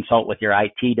 really consult with your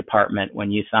IT department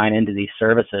when you sign into these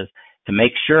services to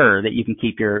make sure that you can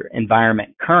keep your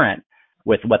environment current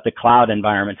with what the cloud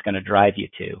environment is going to drive you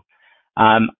to.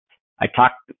 I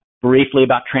talked briefly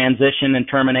about transition and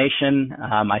termination.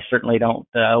 I certainly don't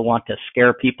want to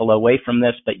scare people away from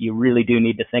this, but you really do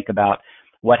need to think about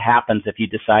what happens if you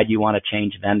decide you want to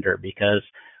change vendor, because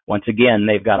once again,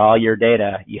 they've got all your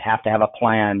data. You have to have a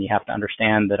plan. You have to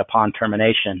understand that upon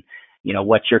termination,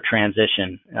 what's your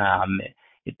transition?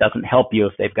 It doesn't help you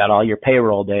if they've got all your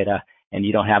payroll data and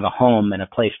you don't have a home and a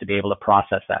place to be able to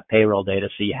process that payroll data.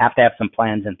 So you have to have some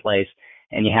plans in place,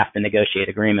 and you have to negotiate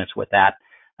agreements with that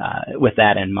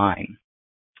in mind.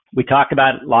 We talked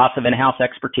about loss of in-house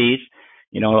expertise.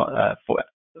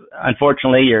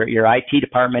 Unfortunately, your IT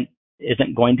department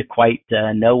isn't going to quite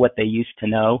know what they used to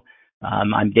know.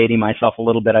 I'm dating myself a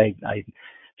little bit. I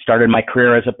started my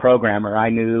career as a programmer. I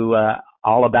knew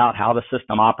all about how the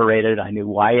system operated. I knew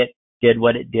why it did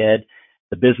what it did,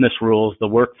 the business rules, the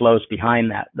workflows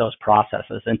behind those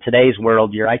processes. In today's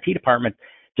world, your IT department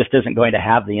just isn't going to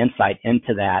have the insight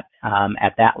into that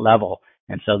at that level.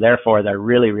 And so therefore, they're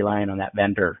really relying on that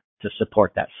vendor to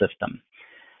support that system.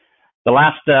 The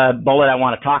last bullet I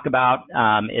want to talk about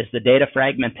is the data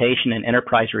fragmentation and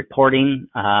enterprise reporting.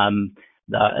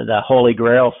 The holy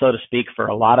grail, so to speak, for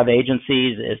a lot of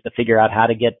agencies is to figure out how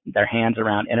to get their hands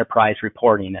around enterprise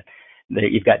reporting.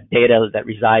 You've got data that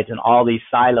resides in all these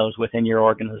silos within your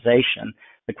organization.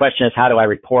 The question is, how do I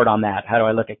report on that? How do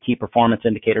I look at key performance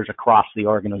indicators across the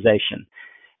organization?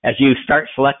 As you start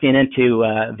selecting into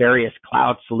various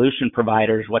cloud solution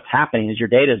providers, what's happening is your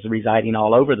data is residing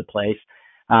all over the place,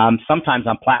 sometimes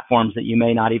on platforms that you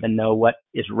may not even know what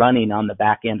is running on the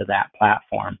back end of that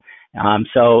platform.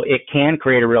 So it can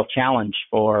create a real challenge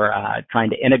for trying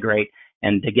to integrate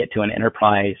and to get to an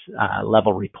enterprise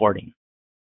level reporting.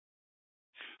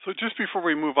 So just before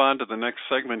we move on to the next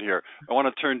segment here, I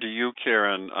want to turn to you,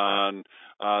 Karen, on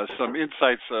some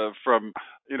insights from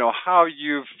how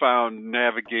you've found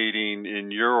navigating in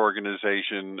your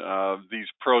organization these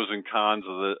pros and cons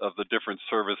of the different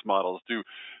service models. Do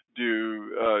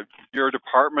your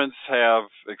departments have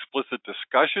explicit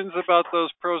discussions about those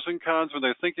pros and cons when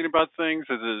they're thinking about things?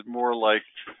 Is it more like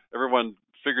everyone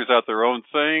figures out their own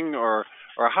thing, or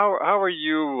how are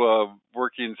you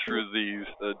working through these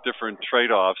different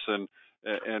trade-offs, and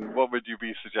what would you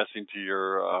be suggesting to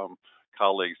your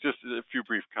colleagues? Just a few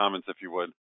brief comments, if you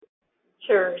would.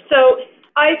 Sure. So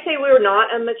I'd say we're not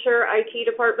a mature IT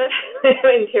department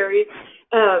in Terry's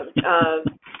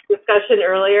discussion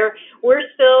earlier. We're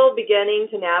still beginning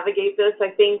to navigate this. I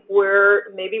think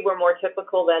we're more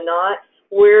typical than not.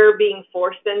 We're being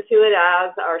forced into it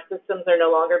as our systems are no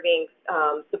longer being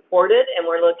supported, and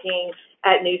we're looking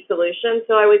at new solutions.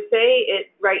 So I would say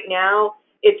right now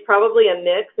it's probably a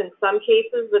mix. In some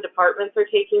cases, the departments are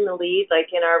taking the lead, like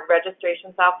in our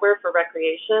registration software for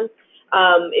recreation.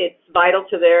 It's vital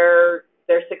to their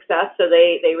success, so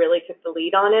they really took the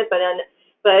lead on it.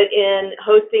 But in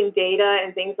hosting data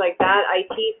and things like that,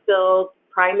 IT is still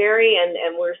primary,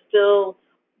 and we're still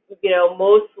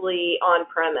mostly on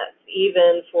premise.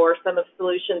 Even for some of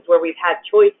solutions where we've had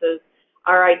choices,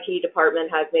 our IT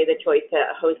department has made the choice to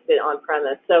host it on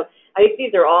premise. So I think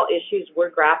these are all issues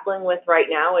we're grappling with right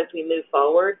now as we move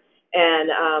forward.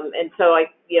 And so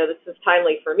this is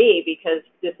timely for me because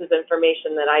this is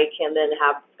information that I can then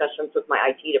have discussions with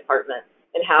my IT department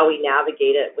and how we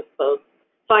navigate it with both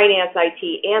finance, IT,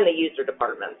 and the user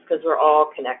departments because we're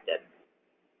all connected.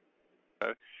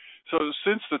 So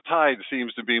since the tide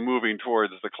seems to be moving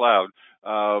towards the cloud,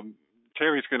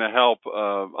 Terry's going to help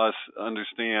us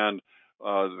understand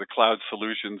the cloud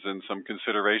solutions and some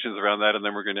considerations around that, and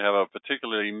then we're going to have a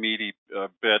particularly meaty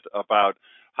bit about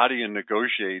how do you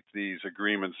negotiate these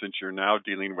agreements since you're now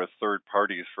dealing with third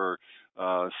parties for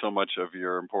so much of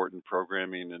your important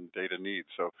programming and data needs.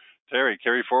 So Terry,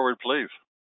 carry forward, please.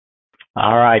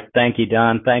 All right. Thank you,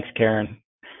 Don. Thanks, Karen.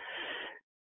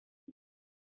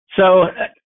 So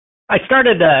I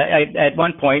started at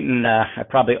one point, and I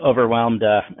probably overwhelmed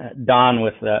Don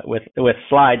with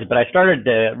slides, but I started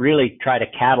to really try to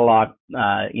catalog,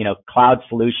 cloud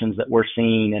solutions that we're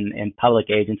seeing in public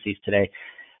agencies today.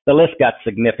 The list got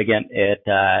significant.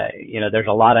 There's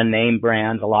a lot of name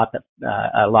brands, a lot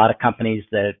of companies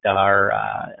that are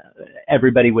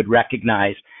everybody would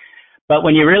recognize. But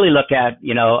when you really look at,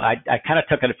 I kind of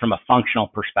took it from a functional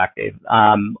perspective.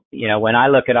 When I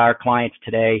look at our clients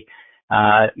today,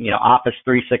 Office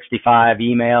 365,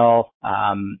 email,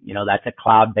 that's a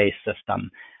cloud-based system.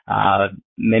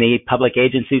 Many public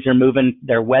agencies are moving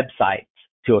their websites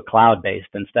to a cloud-based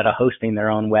instead of hosting their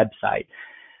own website.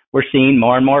 We're seeing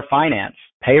more and more finance,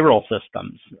 payroll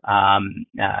systems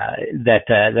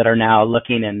that are now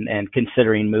looking and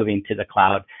considering moving to the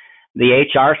cloud. The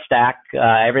HR stack,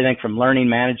 everything from learning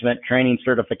management, training,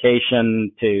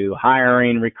 certification to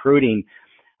hiring, recruiting.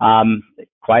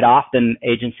 Quite often,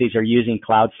 agencies are using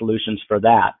cloud solutions for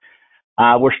that.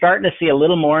 We're starting to see a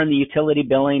little more in the utility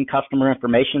billing, customer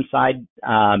information side.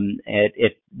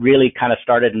 It really kind of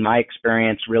started, in my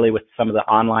experience, really with some of the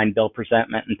online bill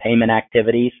presentment and payment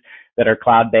activities that are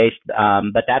cloud-based,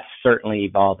 but that's certainly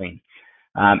evolving.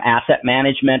 Asset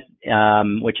management,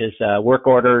 which is work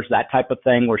orders, that type of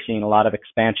thing. We're seeing a lot of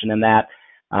expansion in that.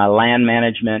 Land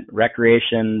management,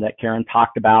 recreation that Karen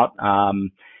talked about.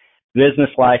 Business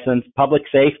license, public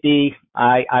safety.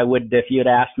 I would, if you had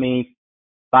asked me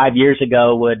 5 years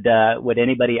ago, would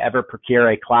anybody ever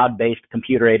procure a cloud-based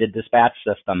computer-aided dispatch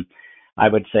system? I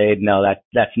would say no,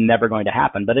 that's never going to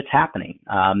happen, but it's happening.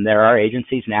 There are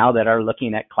agencies now that are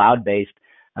looking at cloud-based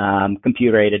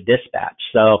computer-aided dispatch.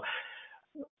 So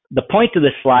the point of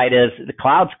this slide is the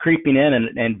cloud's creeping in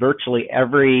and virtually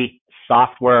every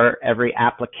software, every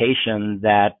application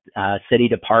that city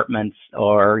departments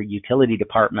or utility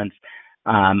departments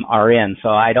are in. So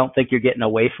I don't think you're getting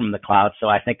away from the cloud. So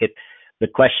I think the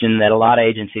question that a lot of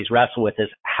agencies wrestle with is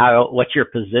what's your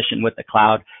position with the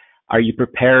cloud? Are you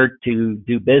prepared to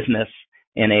do business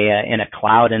in a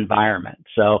cloud environment?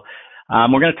 So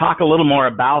we're going to talk a little more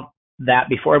about that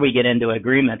before we get into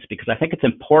agreements, because I think it's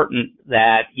important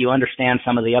that you understand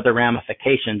some of the other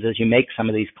ramifications as you make some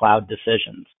of these cloud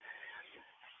decisions.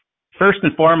 First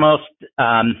and foremost,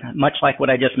 much like what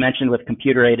I just mentioned with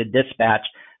computer-aided dispatch,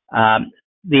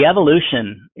 the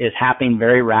evolution is happening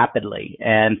very rapidly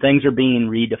and things are being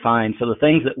redefined. So the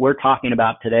things that we're talking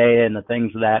about today and the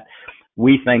things that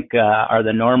we think are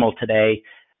the normal today,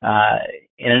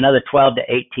 in another 12 to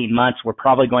 18 months, we're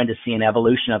probably going to see an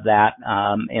evolution of that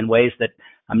in ways that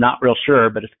I'm not real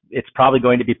sure, but it's probably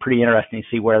going to be pretty interesting to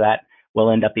see where that will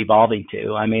end up evolving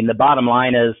to. I mean, the bottom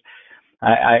line is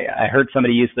I heard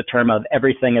somebody use the term of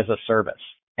everything as a service.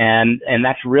 And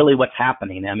that's really what's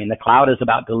happening. I mean, the cloud is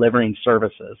about delivering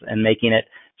services and making it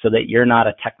so that you're not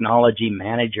a technology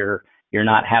manager. You're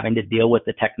not having to deal with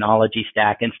the technology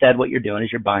stack. Instead, what you're doing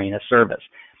is you're buying a service.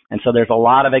 And so there's a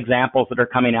lot of examples that are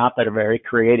coming out that are very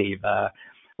creative.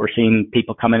 We're seeing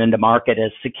people coming into market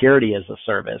as security as a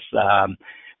service.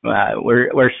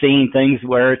 We're seeing things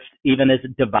where it's even as a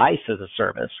device as a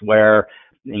service, where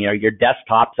your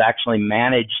desktop's actually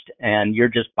managed and you're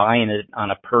just buying it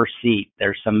on a per seat.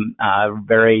 There's some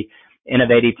very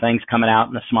innovative things coming out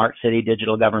in the smart city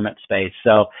digital government space.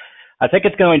 So I think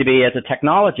it's going to be, as a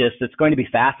technologist, it's going to be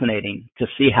fascinating to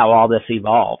see how all this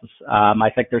evolves. I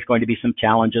think there's going to be some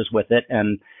challenges with it,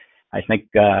 and I think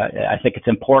it's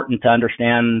important to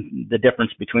understand the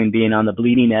difference between being on the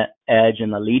bleeding edge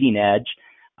and the leading edge,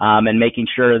 and making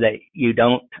sure that you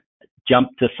don't jump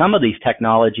to some of these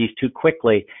technologies too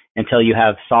quickly until you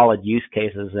have solid use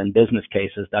cases and business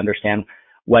cases to understand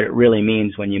what it really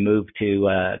means when you move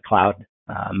to cloud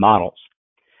models.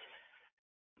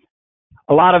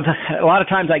 A lot of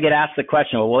times I get asked the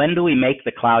question, well, when do we make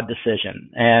the cloud decision?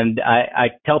 And I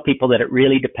tell people that it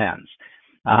really depends.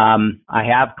 I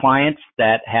have clients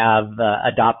that have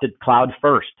adopted cloud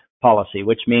first policy,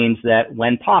 which means that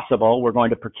when possible, we're going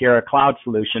to procure a cloud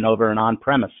solution over an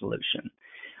on-premise solution.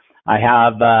 I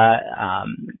have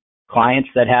clients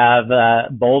that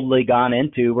have boldly gone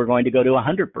into, we're going to go to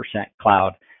 100%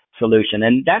 cloud solution.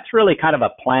 And that's really kind of a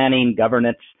planning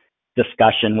governance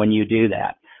discussion when you do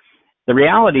that. The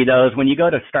reality, though, is when you go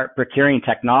to start procuring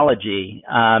technology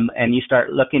and you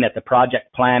start looking at the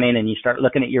project planning and you start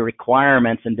looking at your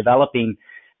requirements and developing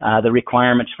the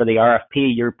requirements for the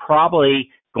RFP, you're probably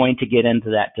going to get into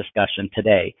that discussion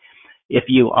today. If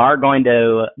you are going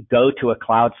to go to a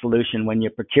cloud solution when you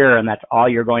procure and that's all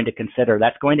you're going to consider,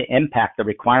 that's going to impact the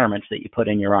requirements that you put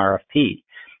in your RFP.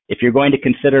 If you're going to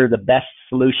consider the best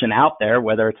solution out there,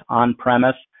 whether it's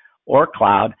on-premise or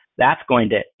cloud, that's going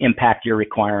to impact your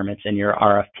requirements in your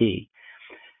RFP.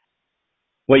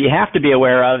 What you have to be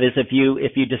aware of is if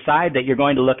you decide that you're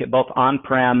going to look at both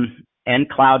on-prem and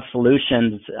cloud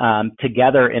solutions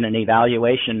together in an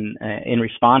evaluation in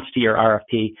response to your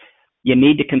RFP, you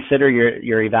need to consider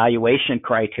your evaluation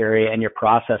criteria and your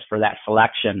process for that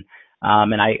selection.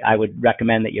 And I would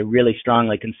recommend that you really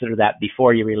strongly consider that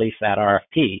before you release that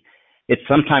RFP. It's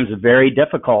sometimes very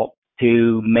difficult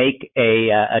to make a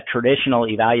traditional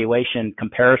evaluation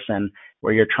comparison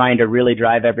where you're trying to really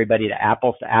drive everybody to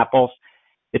apples.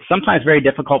 It's sometimes very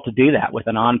difficult to do that with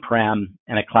an on-prem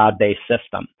and a cloud-based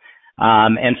system.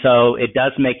 And so it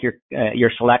does make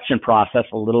your selection process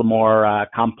a little more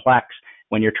complex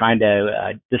when you're trying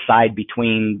to decide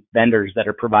between vendors that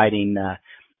are providing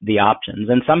the options.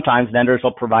 And sometimes vendors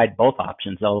will provide both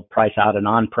options. They'll price out an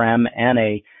on-prem and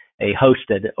a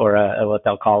hosted or what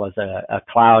they'll call as a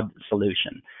cloud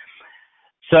solution.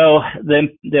 So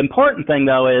the important thing,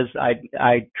 though, is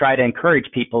I try to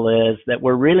encourage people is that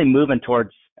we're really moving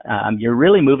towards you're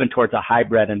really moving towards a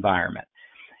hybrid environment.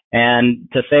 And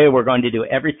to say we're going to do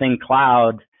everything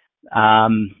cloud,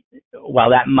 while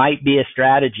that might be a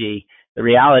strategy, the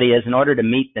reality is in order to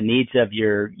meet the needs of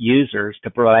your users,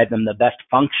 to provide them the best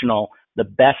functional, the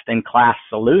best in class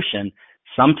solution,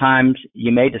 sometimes you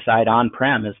may decide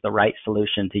on-prem is the right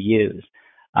solution to use.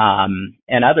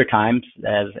 And other times,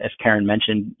 as Karen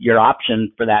mentioned, your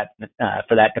option for that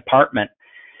department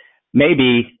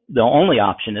maybe the only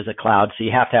option is a cloud, so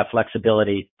you have to have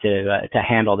flexibility to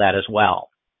handle that as well.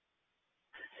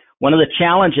 One of the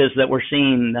challenges that we're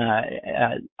seeing,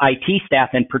 IT staff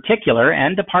in particular,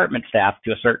 and department staff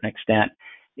to a certain extent,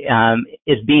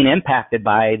 is being impacted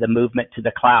by the movement to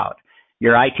the cloud.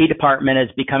 Your IT department is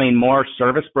becoming more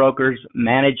service brokers,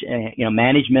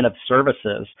 management of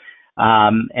services,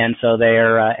 and so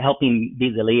they're helping be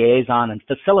the liaison and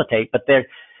facilitate, but they're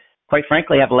quite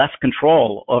frankly have less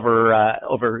control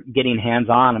over getting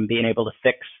hands-on and being able to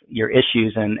fix your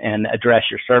issues and address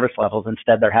your service levels.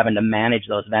 Instead, they're having to manage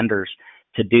those vendors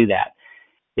to do that.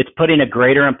 It's putting a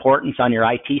greater importance on your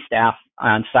IT staff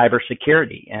on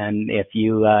cybersecurity. And if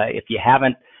you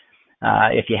haven't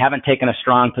taken a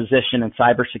strong position in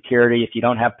cybersecurity, if you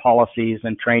don't have policies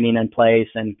and training in place,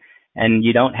 and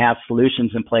you don't have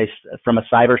solutions in place from a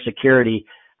cybersecurity,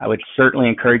 I would certainly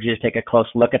encourage you to take a close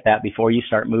look at that before you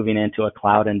start moving into a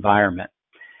cloud environment.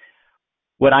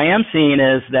 What I am seeing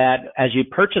is that as you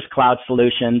purchase cloud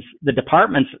solutions, the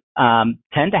departments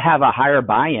tend to have a higher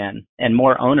buy-in and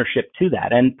more ownership to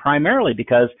that, and primarily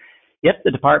because if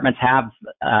the departments have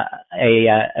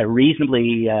a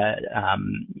reasonably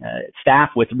staff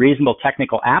with reasonable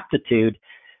technical aptitude,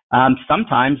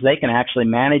 sometimes they can actually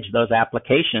manage those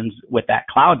applications with that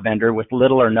cloud vendor with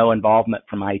little or no involvement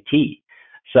from IT.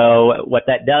 So what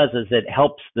that does is it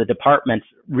helps the departments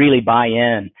really buy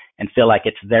in and feel like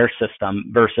it's their system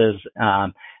versus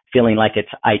feeling like it's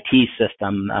IT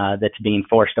system that's being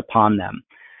forced upon them.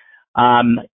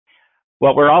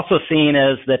 What we're also seeing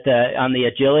is that on the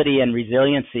agility and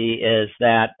resiliency is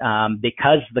that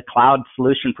because the cloud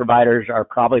solution providers are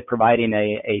probably providing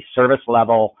a service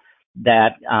level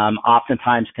that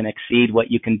oftentimes can exceed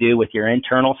what you can do with your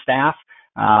internal staff,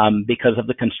 because of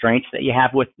the constraints that you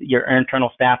have with your internal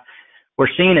staff, we're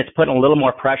seeing it's putting a little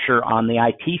more pressure on the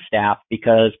IT staff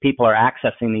because people are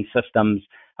accessing these systems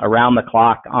around the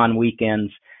clock on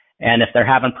weekends. And if they're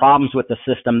having problems with the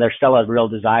system, there's still a real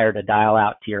desire to dial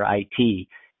out to your IT,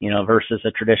 versus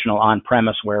a traditional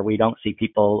on-premise where we don't see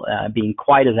people being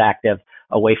quite as active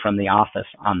away from the office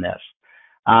on this.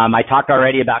 I talked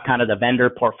already about kind of the vendor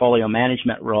portfolio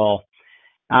management role.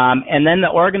 And then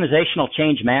the organizational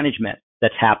change management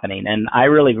that's happening. And I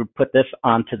really put this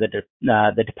onto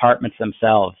the departments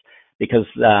themselves because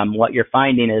what you're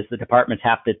finding is the departments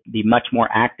have to be much more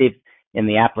active in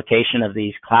the application of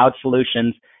these cloud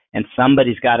solutions, and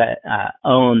somebody's got to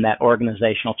own that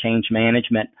organizational change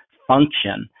management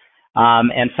function.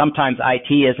 And sometimes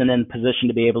IT isn't in a position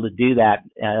to be able to do that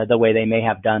the way they may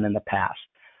have done in the past.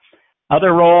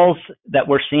 Other roles that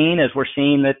we're seeing is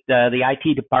that the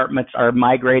IT departments are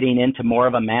migrating into more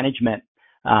of a management,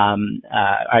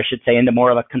 I should say, into more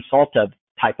of a consultative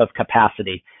type of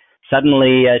capacity.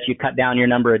 Suddenly, as you cut down your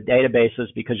number of databases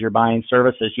because you're buying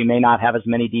services, you may not have as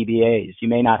many DBAs. You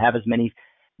may not have as many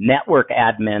network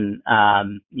admin.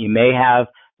 You may have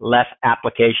less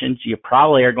applications. You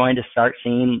probably are going to start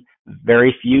seeing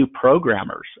very few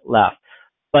programmers left.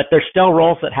 But there's still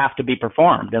roles that have to be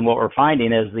performed. And what we're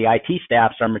finding is the IT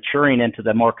staffs are maturing into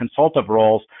the more consultative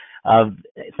roles of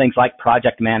things like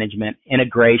project management,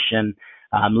 integration,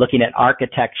 looking at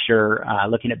architecture,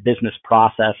 looking at business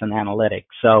process and analytics.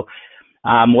 So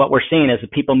what we're seeing as the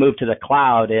people move to the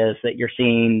cloud is that you're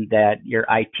seeing that your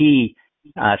IT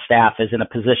staff is in a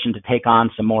position to take on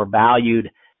some more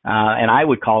valued, and I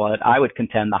would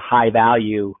contend the high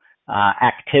value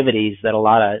activities that a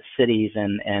lot of cities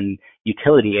and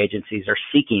utility agencies are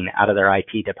seeking out of their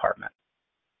IT department.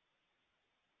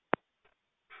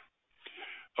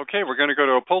 Okay, we're going to go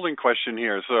to a polling question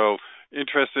here. So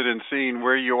interested in seeing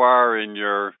where you are in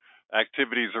your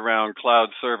activities around cloud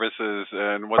services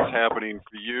and what's happening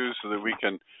for you so that we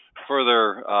can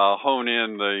further hone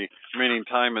in the remaining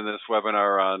time in this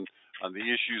webinar on the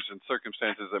issues and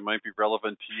circumstances that might be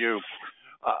relevant to you.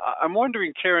 I'm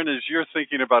wondering, Karen, as you're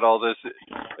thinking about all this,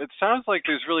 it sounds like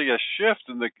there's really a shift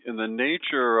in the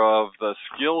nature of the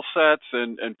skill sets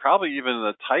and probably even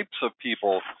the types of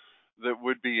people that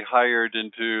would be hired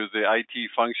into the IT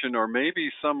function, or maybe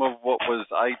some of what was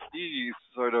IT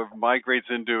sort of migrates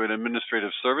into an administrative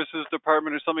services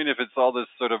department or something, if it's all this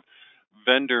sort of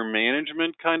vendor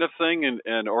management kind of thing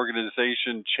and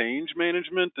organization change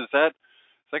management. Is that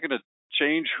going to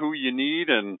change who you need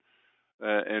and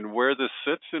where this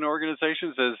sits in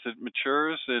organizations as it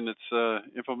matures in its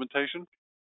implementation?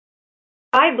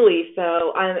 I believe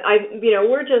so.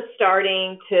 We're just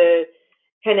starting to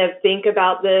kind of think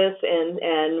about this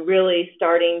and really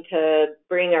starting to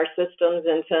bring our systems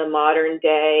into a modern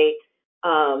day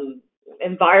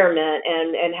environment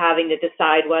and having to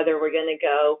decide whether we're going to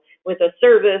go with a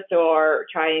service or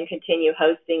try and continue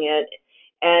hosting it.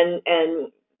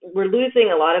 And we're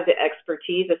losing a lot of the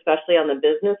expertise, especially on the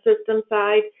business system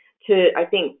side, to, I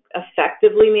think,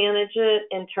 effectively manage it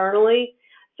internally.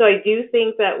 So I do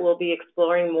think that we'll be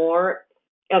exploring more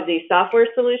of these software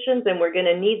solutions, and we're going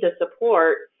to need the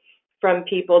support from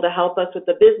people to help us with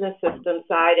the business system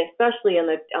side, especially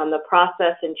on the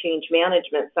process and change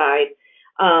management side,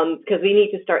 because we need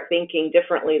to start thinking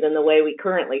differently than the way we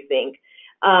currently think.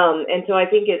 And so I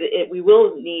think we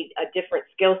will need a different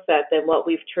skill set than what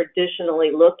we've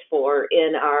traditionally looked for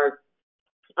in our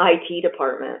IT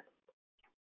department.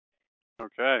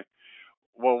 Okay.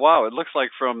 Well, wow, it looks like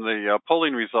from the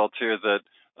polling results here that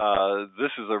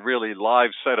this is a really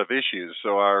live set of issues.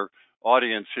 So our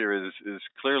audience here is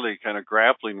clearly kind of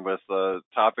grappling with the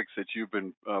topics that you've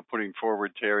been putting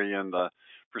forward, Terry, and the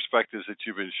perspectives that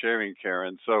you've been sharing,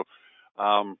 Karen. So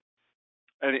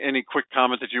any quick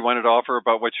comment that you wanted to offer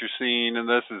about what you're seeing in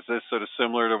this? Is this sort of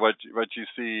similar to what you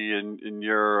see in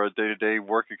your day-to-day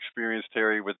work experience,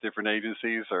 Terry, with different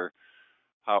agencies, or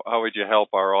how would you help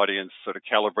our audience sort of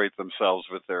calibrate themselves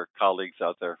with their colleagues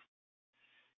out there?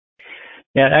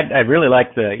 Yeah, I really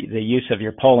like the use of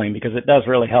your polling, because it does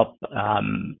really help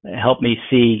me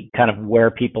see kind of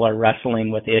where people are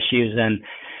wrestling with issues. And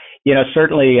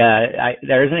certainly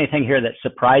there isn't anything here that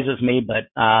surprises me, but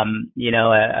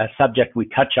a subject we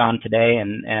touch on today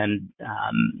and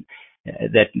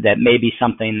that may be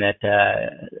something that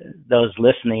those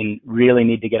listening really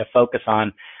need to get a focus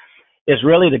on is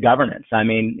really the governance. I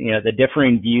mean, the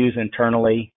differing views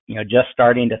internally, just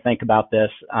starting to think about this,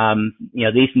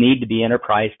 these need to be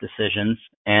enterprise decisions.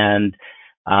 And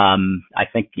I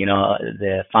think,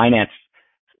 the finance,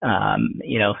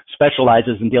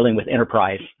 specializes in dealing with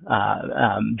enterprise,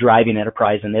 driving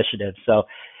enterprise initiatives. So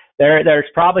there's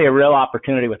probably a real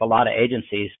opportunity with a lot of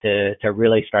agencies to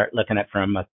really start looking at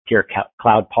from a pure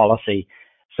cloud policy,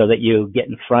 so that you get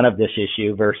in front of this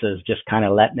issue versus just kind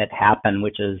of letting it happen,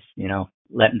 which is,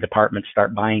 letting departments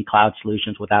start buying cloud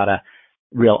solutions without a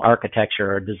real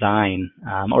architecture or design,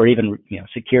 or even,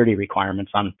 security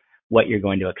requirements on what you're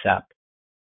going to accept.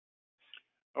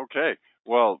 Okay.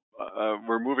 Well,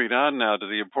 we're moving on now to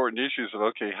the important issues of,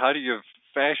 okay, how do you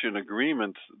fashion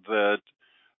agreements that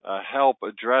help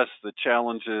address the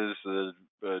challenges, the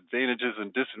advantages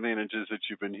and disadvantages that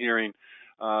you've been hearing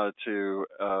to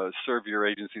serve your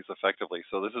agencies effectively?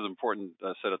 So this is an important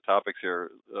set of topics here.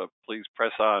 Please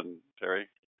press on, Terry.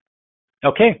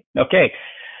 Okay.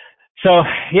 So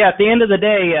yeah, at the end of the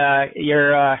day,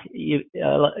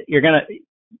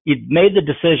 you've made the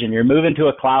decision. You're moving to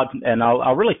a cloud, and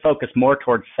I'll really focus more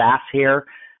towards SaaS here.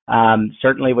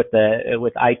 Certainly with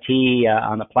IT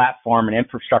on the platform and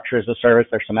infrastructure as a service,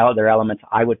 there's some other elements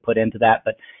I would put into that,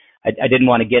 but I didn't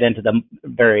want to get into the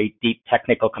very deep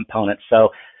technical components. So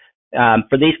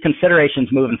for these considerations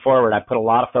moving forward, I put a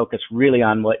lot of focus really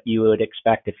on what you would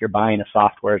expect if you're buying a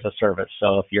software as a service.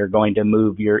 So if you're going to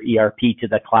move your ERP to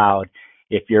the cloud,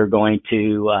 if you're going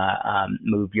to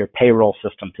move your payroll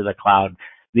system to the cloud,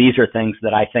 these are things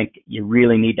that I think you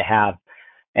really need to have.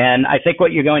 And I think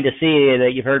what you're going to see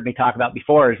that you've heard me talk about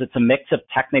before is it's a mix of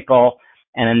technical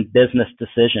and business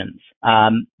decisions.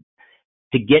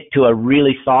 To get to a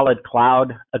really solid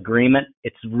cloud agreement,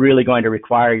 it's really going to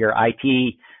require your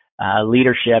IT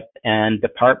leadership and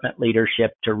department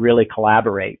leadership to really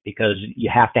collaborate, because you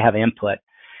have to have input.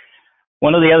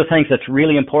 One of the other things that's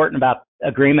really important about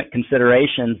agreement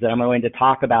considerations that I'm going to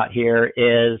talk about here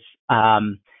is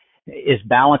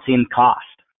balancing cost.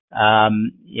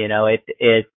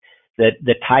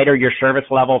 The tighter your service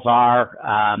levels are,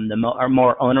 the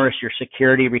more onerous your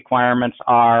security requirements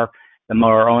are, the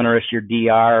more onerous your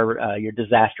DR, your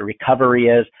disaster recovery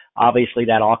is. Obviously,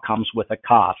 that all comes with a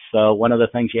cost. So one of the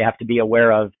things you have to be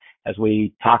aware of as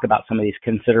we talk about some of these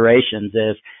considerations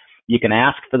is you can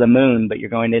ask for the moon, but you're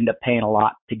going to end up paying a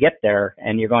lot to get there,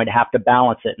 and you're going to have to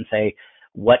balance it and say,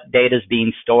 what data is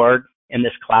being stored in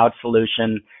this cloud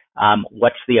solution?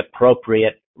 What's the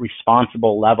appropriate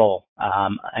responsible level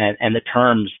and the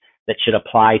terms that should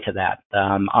apply to that?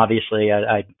 Obviously,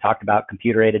 I talked about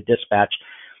computer-aided dispatch.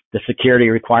 The security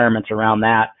requirements around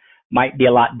that might be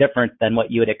a lot different than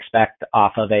what you would expect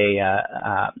off of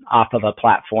a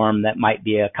platform that might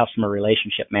be a customer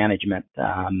relationship management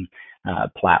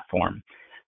platform.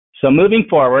 So moving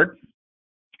forward,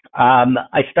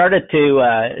 I started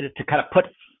to kind of put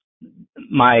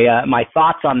my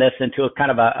thoughts on this into a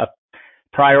kind of a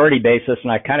priority basis,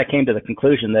 and I kind of came to the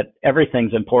conclusion that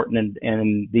everything's important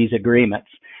in these agreements.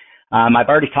 I've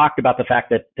already talked about the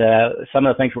fact that some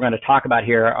of the things we're going to talk about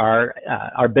here are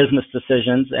business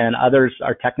decisions, and others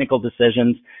are technical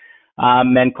decisions.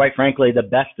 And quite frankly, the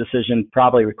best decision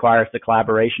probably requires the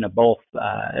collaboration of both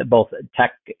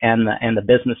tech and the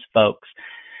business folks.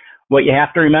 What you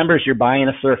have to remember is you're buying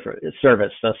a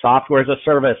service. So software as a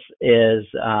service is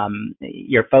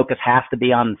your focus has to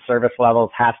be on service levels,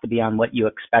 has to be on what you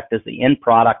expect as the end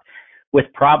product, with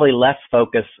probably less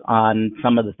focus on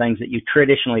some of the things that you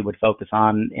traditionally would focus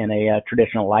on in a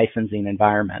traditional licensing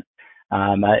environment,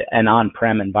 an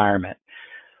on-prem environment.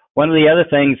 One of the other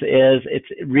things is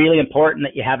it's really important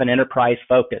that you have an enterprise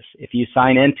focus. If you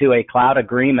sign into a cloud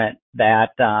agreement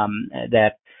that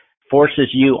forces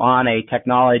you on a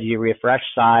technology refresh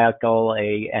cycle,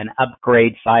 an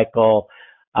upgrade cycle,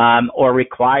 or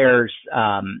requires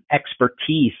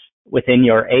expertise within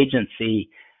your agency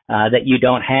that you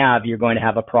don't have, you're going to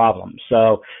have a problem.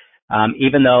 So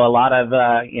even though a lot of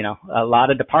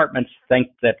departments think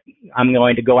that I'm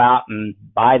going to go out and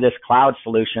buy this cloud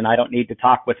solution, I don't need to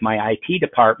talk with my IT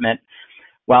department.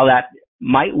 While that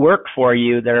might work for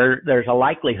you, there's a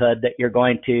likelihood that you're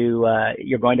going to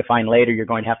find later you're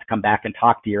going to have to come back and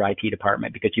talk to your IT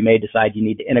department, because you may decide you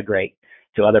need to integrate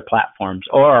to other platforms,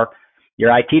 or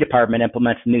your IT department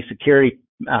implements new security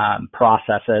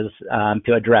processes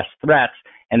to address threats,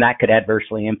 and that could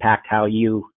adversely impact how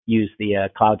you use the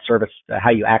cloud service, how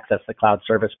you access the cloud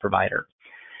service provider.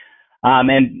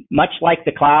 And much like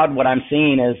the cloud, what I'm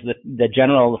seeing is that the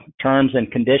general terms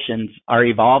and conditions are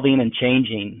evolving and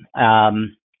changing.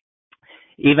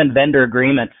 Even vendor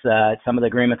agreements, some of the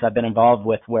agreements I've been involved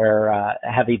with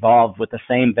have evolved with the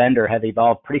same vendor, have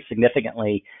evolved pretty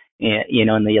significantly, in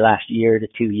the last year to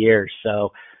 2 years.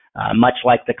 So much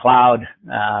like the cloud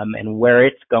and where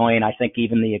it's going, I think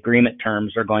even the agreement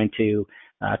terms are going to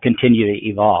continue to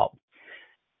evolve.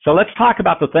 So let's talk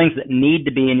about the things that need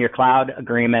to be in your cloud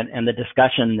agreement and the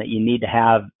discussion that you need to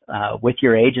have with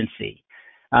your agency.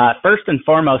 First and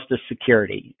foremost is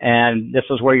security. And this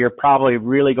is where you're probably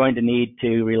really going to need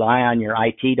to rely on your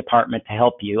IT department to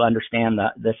help you understand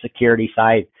the security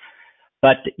side.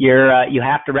 But you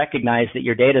have to recognize that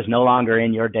your data is no longer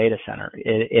in your data center.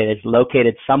 It is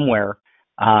located somewhere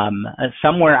out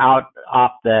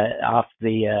in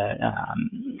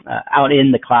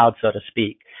the cloud, so to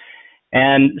speak.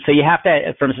 And so you have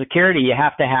to, from security, you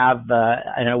have to have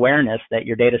an awareness that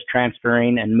your data is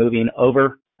transferring and moving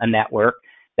over a network,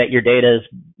 that your data is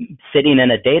sitting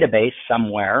in a database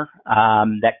somewhere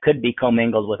that could be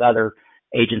commingled with other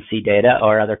agency data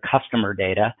or other customer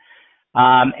data,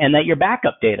 and that your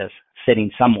backup data is sitting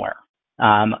somewhere,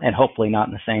 and hopefully not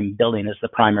in the same building as the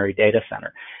primary data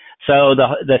center. So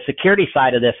the security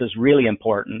side of this is really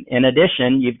important. In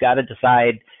addition, you've got to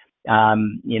decide,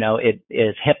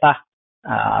 is HIPAA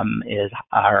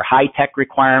are high-tech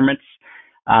requirements.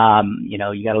 You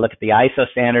got to look at the ISO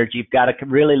standards. You've got to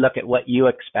really look at what you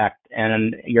expect,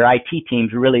 and your IT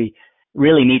teams really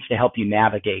needs to help you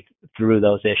navigate through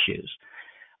those issues.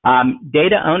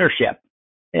 Data ownership.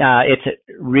 It's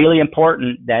really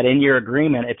important that in your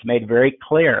agreement, it's made very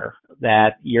clear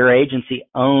that your agency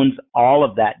owns all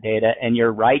of that data and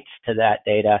your rights to that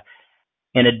data.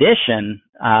 In addition,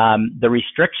 the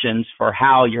restrictions for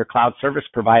how your cloud service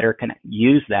provider can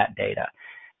use that data.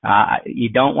 You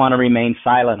don't want to remain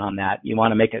silent on that. You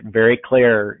want to make it very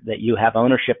clear that you have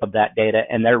ownership of that data,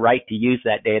 and their right to use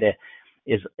that data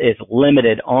is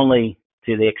limited only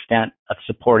to the extent of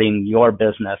supporting your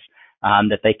business,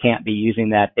 that they can't be using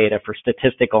that data for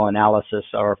statistical analysis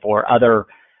or for other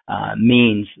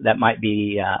means that might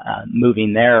be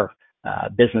moving their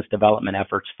business development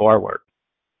efforts forward.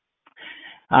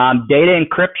 Data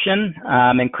encryption.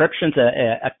 Encryption's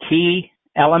a key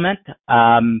element.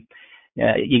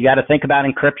 You got to think about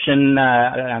encryption.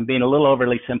 I'm being a little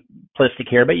overly simplistic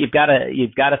here, but you've got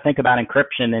to think about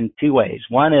encryption in two ways.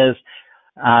 One is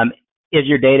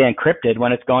your data encrypted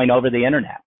when it's going over the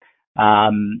internet?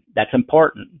 That's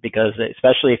important because,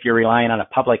 especially if you're relying on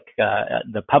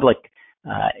the public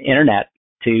internet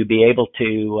to be able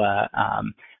to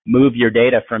move your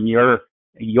data from your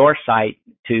site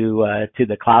to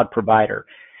the cloud provider.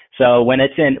 So when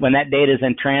that data is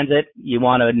in transit, you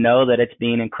want to know that it's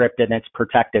being encrypted and it's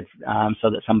protected, so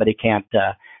that somebody can't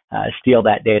steal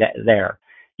that data there.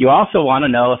 You also want to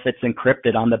know if it's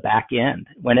encrypted on the back end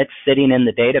when it's sitting in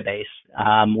the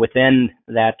database within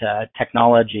that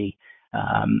technology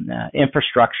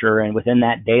infrastructure and within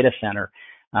that data center.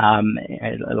 A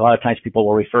lot of times people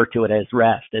will refer to it as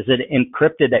rest. Is it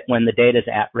encrypted when the data is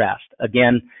at rest?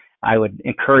 Again, I would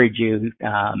encourage you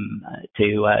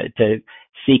to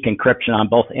seek encryption on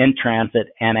both in transit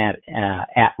and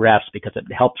at rest, because it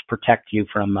helps protect you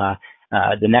from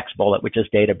the next bullet, which is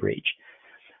data breach.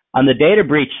 On the data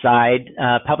breach side,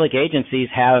 public agencies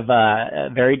have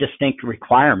very distinct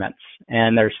requirements,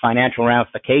 and there's financial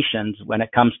ramifications when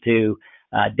it comes to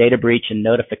data breach and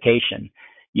notification.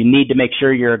 You need to make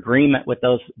sure your agreement with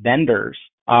those vendors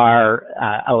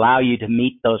allow you to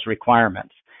meet those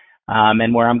requirements.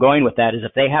 And where I'm going with that is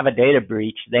if they have a data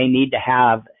breach, they need to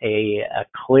have a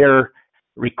clear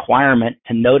requirement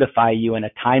to notify you in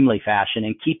a timely fashion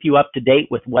and keep you up to date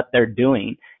with what they're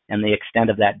doing and the extent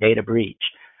of that data breach.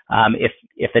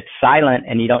 If it's silent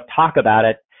and you don't talk about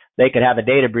it, they could have a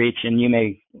data breach and you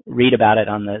may read about it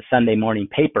on the Sunday morning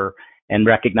paper and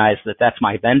recognize that that's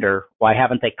my vendor. Why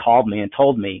haven't they called me and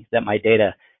told me that my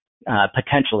data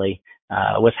potentially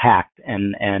was hacked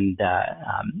and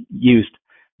used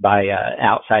by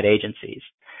outside agencies?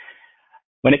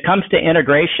 When it comes to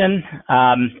integration,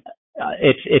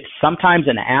 it's sometimes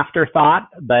an afterthought,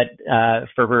 but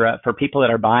for people that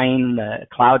are buying the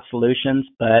cloud solutions,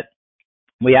 but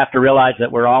we have to realize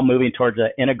that we're all moving towards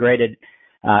an integrated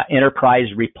enterprise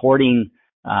reporting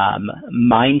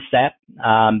mindset,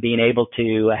 being able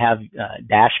to have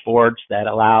dashboards that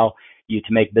allow you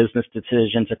to make business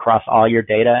decisions across all your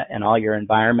data and all your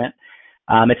environment.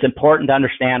 It's important to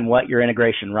understand what your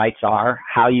integration rights are,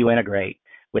 how you integrate.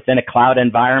 Within a cloud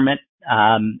environment,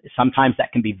 sometimes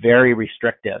that can be very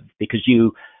restrictive because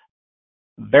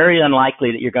very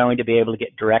unlikely that you're going to be able to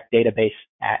get direct database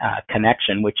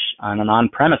connection, which on an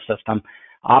on-premise system,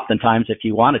 oftentimes if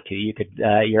you wanted to, you could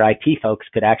your IT folks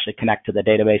could actually connect to the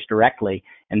database directly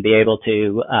and be able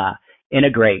to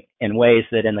integrate in ways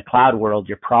that in the cloud world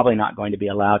you're probably not going to be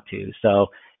allowed to. So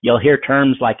you'll hear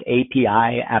terms like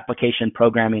API, application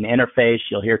programming interface.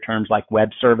 You'll hear terms like web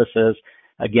services.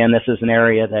 Again, this is an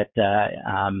area that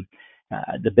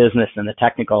the business and the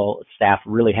technical staff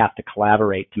really have to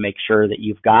collaborate to make sure that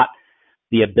you've got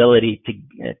the ability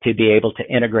to be able to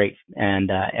integrate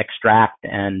and extract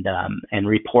and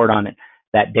report on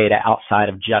that data outside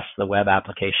of just the web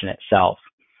application itself.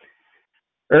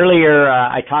 Earlier,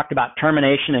 I talked about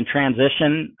termination and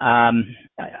transition.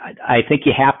 I think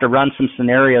you have to run some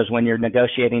scenarios when you're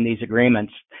negotiating these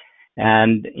agreements,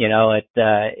 and you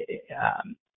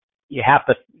have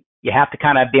to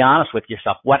kind of be honest with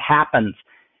yourself. What happens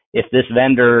if this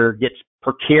vendor gets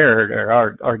procured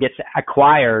or gets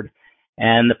acquired,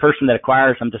 and the person that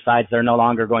acquires them decides they're no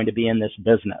longer going to be in this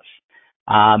business?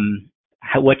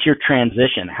 What's your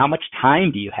transition? How much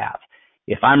time do you have?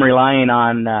 If I'm relying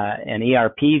on an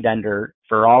ERP vendor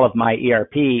for all of my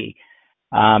ERP,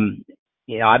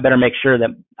 I better make sure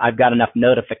that I've got enough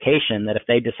notification that if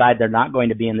they decide they're not going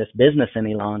to be in this business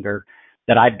any longer,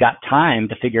 that I've got time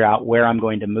to figure out where I'm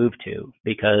going to move to,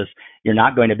 because you're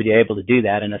not going to be able to do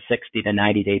that in a 60 to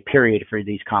 90 day period for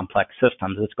these complex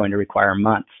systems. It's going to require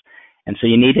months. And so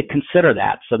you need to consider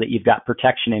that so that you've got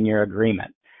protection in your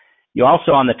agreement. You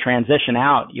also, on the transition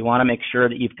out, you want to make sure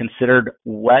that you've considered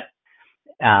what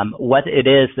it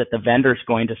is that the vendor is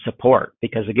going to support.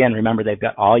 Because again, remember, they've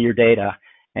got all your data,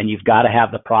 and you've got to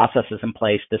have the processes in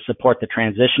place to support the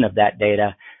transition of that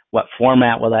data. What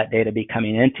format will that data be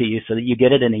coming into you so that you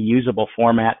get it in a usable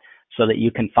format so that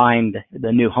you can find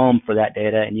the new home for that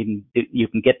data, and you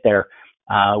can get there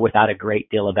without a great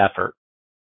deal of effort.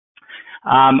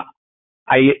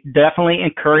 I definitely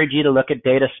encourage you to look at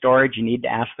data storage. You need to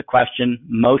ask the question.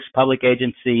 Most public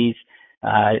agencies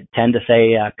tend to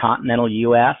say continental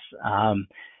U.S.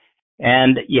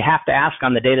 And you have to ask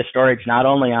on the data storage not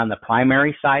only on the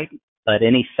primary site, but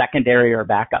any secondary or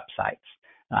backup sites.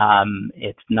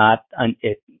 It's not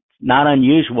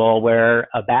unusual where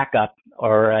a backup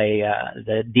or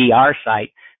the DR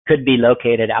site could be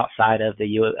located outside of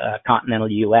the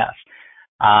continental U.S.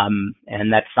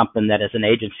 And that's something that as an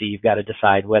agency, you've got to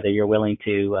decide whether you're willing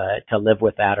to live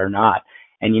with that or not.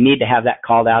 And you need to have that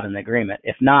called out in the agreement.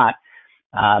 If not,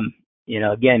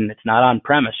 again, it's not on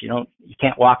premise. You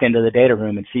can't walk into the data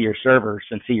room and see your servers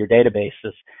and see your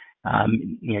databases.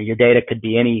 Your data could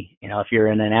be if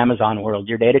you're in an Amazon world,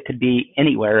 your data could be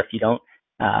anywhere if you don't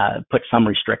put some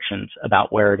restrictions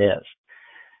about where it is.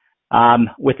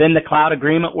 Within the cloud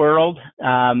agreement world,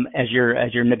 as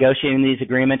you're negotiating these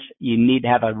agreements, you need to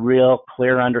have a real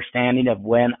clear understanding of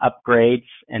when upgrades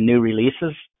and new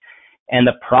releases and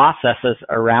the processes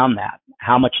around that.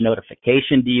 How much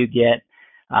notification do you get?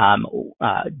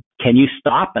 Can you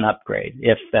stop an upgrade?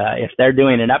 If they're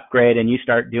doing an upgrade and you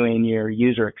start doing your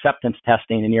user acceptance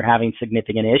testing and you're having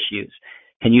significant issues,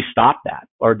 can you stop that?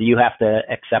 Or do you have to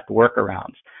accept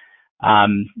workarounds?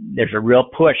 There's a real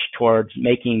push towards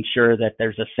making sure that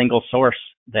there's a single source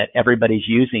that everybody's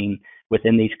using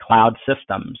within these cloud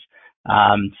systems,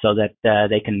 so that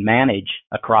they can manage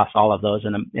across all of those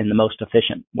in the most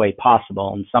efficient way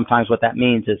possible. And sometimes what that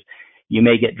means is you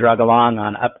may get drug along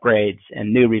on upgrades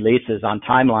and new releases on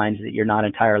timelines that you're not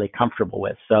entirely comfortable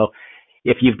with. So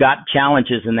if you've got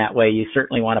challenges in that way, you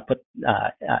certainly want to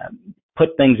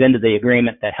put things into the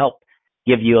agreement that help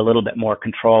give you a little bit more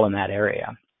control in that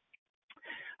area.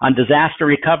 On disaster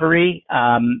recovery,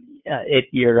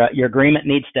 your agreement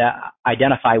needs to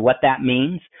identify what that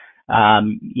means.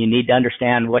 You need to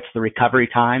understand what's the recovery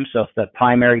time. So if the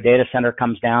primary data center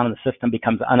comes down and the system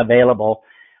becomes unavailable,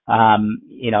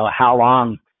 how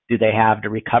long do they have to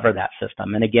recover that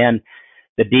system? And again,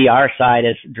 the DR side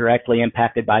is directly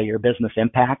impacted by your business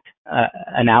impact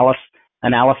analysis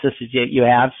that you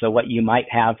have. So what you might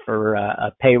have for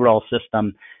a payroll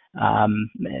system,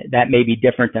 that may be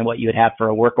different than what you would have for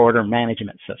a work order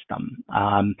management system.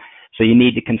 So you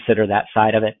need to consider that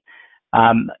side of it.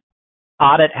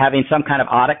 Having some kind of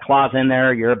audit clause in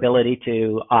there, your ability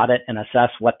to audit and assess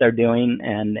what they're doing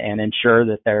and ensure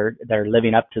that they're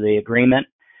living up to the agreement.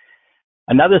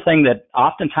 Another thing that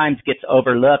oftentimes gets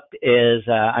overlooked is,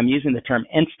 I'm using the term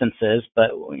instances,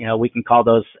 but we can call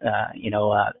those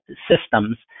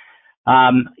systems.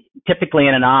 Typically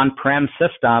in an on-prem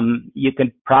system, you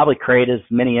can probably create as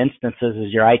many instances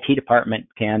as your IT department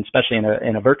can, especially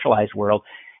in a virtualized world,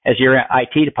 as your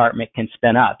IT department can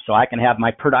spin up. So I can have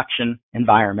my production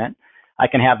environment, I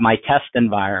can have my test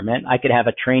environment, I could have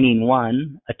a training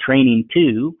 1, a training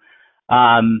 2,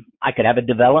 I could have a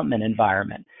development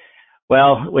environment.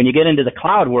 Well, when you get into the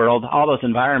cloud world, all those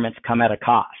environments come at a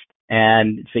cost.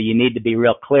 And so you need to be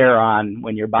real clear on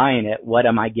when you're buying it, what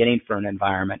am I getting for an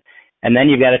environment? And then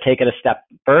you've got to take it a step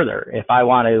further. If I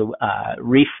want to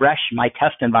refresh my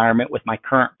test environment with my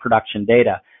current production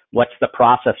data, what's the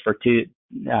process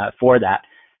for that?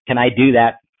 Can I do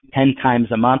that 10 times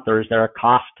a month, or is there a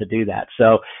cost to do that?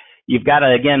 So you've got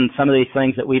to, again, some of these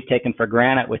things that we've taken for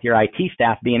granted with your IT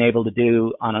staff being able to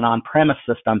do on an on-premise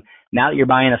system, now that you're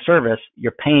buying a service,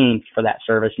 you're paying for that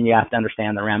service, and you have to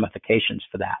understand the ramifications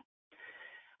for that.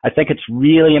 I think it's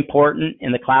really important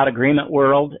in the cloud agreement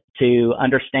world to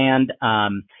understand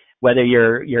whether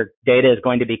your data is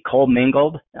going to be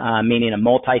commingled, meaning a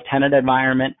multi-tenant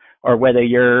environment, or whether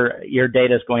your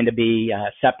data is going to be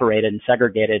separated and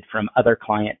segregated from other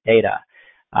client data.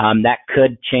 That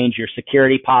could change your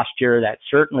security posture. That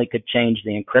certainly could change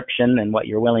the encryption and what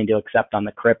you're willing to accept on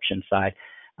the encryption side.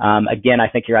 Again, I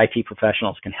think your IT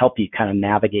professionals can help you kind of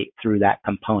navigate through that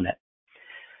component.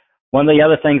 One of the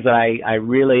other things that I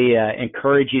really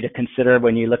encourage you to consider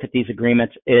when you look at these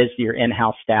agreements is your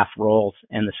in-house staff roles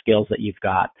and the skills that you've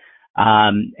got.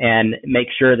 And make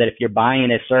sure that if you're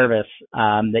buying a service,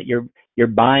 that you're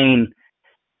buying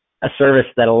a service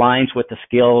that aligns with the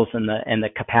skills and the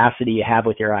capacity you have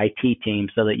with your IT team,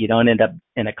 so that you don't end up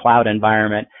in a cloud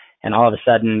environment and all of a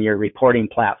sudden your reporting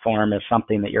platform is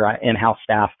something that your in-house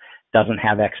staff doesn't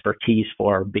have expertise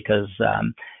for, because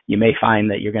you may find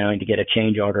that you're going to get a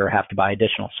change order or have to buy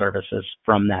additional services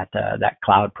from that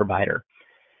cloud provider.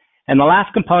 And the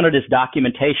last component is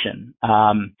documentation.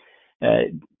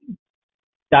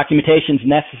 Documentation is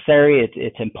necessary.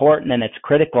 It's important and it's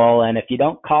critical. And if you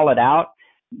don't call it out,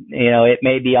 it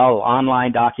may be all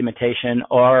online documentation,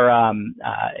 or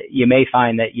you may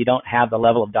find that you don't have the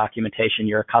level of documentation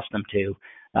you're accustomed to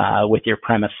with your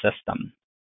premise system.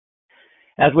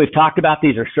 As we've talked about,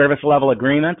 these are service level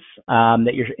agreements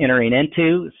that you're entering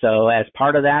into. So as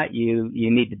part of that, you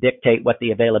need to dictate what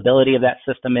the availability of that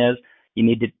system is. You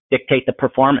need to dictate the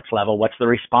performance level. What's the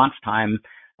response time?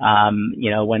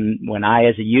 When I,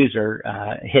 as a user,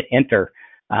 hit enter,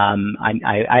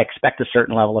 I expect a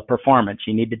certain level of performance.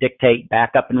 You need to dictate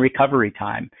backup and recovery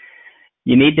time.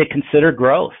 You need to consider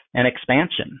growth and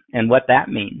expansion and what that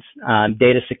means,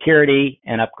 data security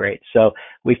and upgrades. So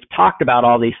we've talked about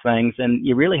all these things, and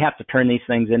you really have to turn these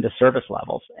things into service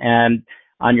levels. And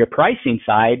on your pricing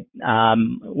side,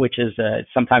 which is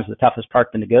sometimes the toughest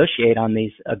part to negotiate on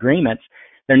these agreements,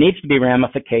 there needs to be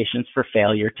ramifications for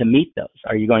failure to meet those.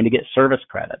 Are you going to get service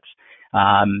credits?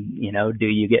 Do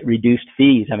you get reduced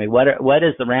fees? I mean, what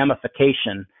is the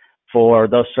ramification for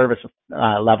those service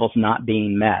levels not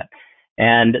being met?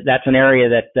 And that's an area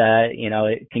that,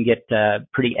 it can get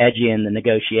pretty edgy in the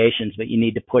negotiations, but you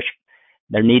need to push.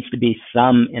 There needs to be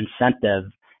some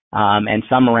incentive and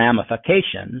some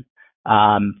ramification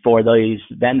for those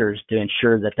vendors to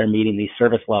ensure that they're meeting these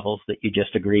service levels that you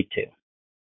just agreed to.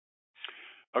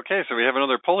 Okay, so we have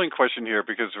another polling question here,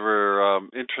 because we're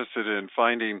interested in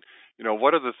finding,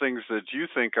 what are the things that you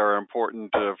think are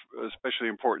important, especially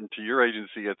important to your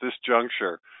agency at this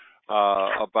juncture,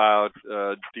 about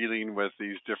dealing with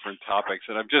these different topics.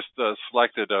 And I've just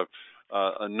selected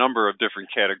a number of different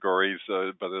categories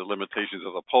by the limitations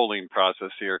of the polling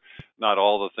process here. Not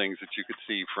all the things that you could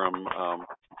see from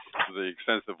the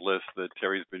extensive list that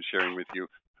Terry's been sharing with you,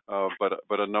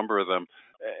 but a number of them.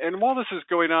 And while this is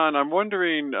going on, I'm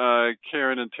wondering,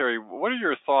 Karen and Terry, what are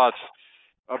your thoughts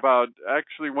about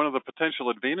actually one of the potential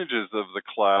advantages of the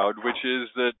cloud, which is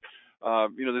that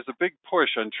there's a big push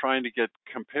on trying to get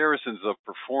comparisons of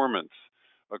performance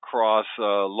across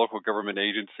local government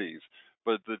agencies.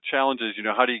 But the challenge is,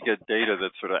 how do you get data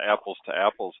that's sort of apples to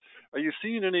apples? Are you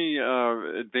seeing any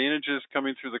advantages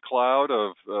coming through the cloud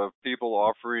of people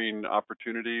offering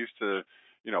opportunities to,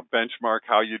 benchmark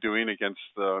how you're doing against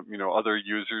other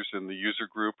users in the user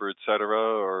group, or et cetera,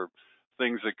 or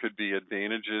things that could be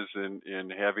advantages in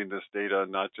having this data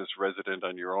not just resident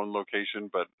on your own location,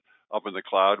 but up in the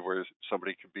cloud where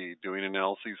somebody could be doing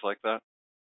analyses like that?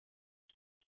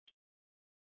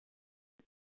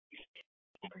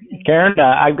 Karen,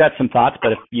 I've got some thoughts,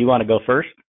 but if you want to go first.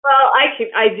 Well,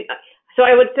 so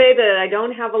I would say that I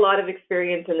don't have a lot of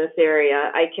experience in this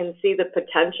area. I can see the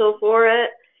potential for it.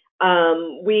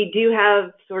 We do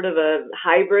have sort of a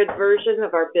hybrid version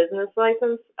of our business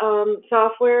license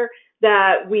software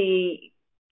that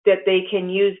they can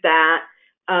use that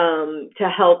to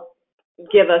help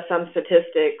give us some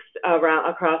statistics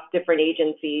across different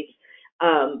agencies.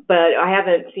 But I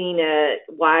haven't seen it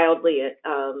wildly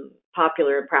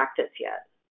popular in practice yet.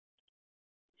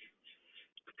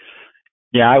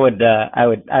 Yeah, I would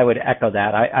echo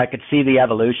that. I could see the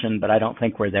evolution, but I don't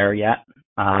think we're there yet.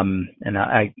 And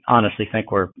I honestly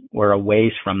think we're a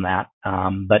ways from that.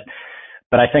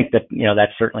 But I think that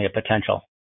that's certainly a potential.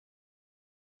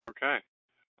 Okay.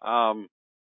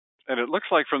 And it looks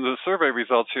like from the survey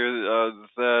results here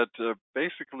that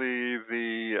basically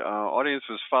the audience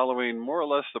is following more or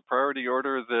less the priority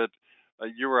order that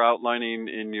you were outlining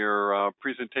in your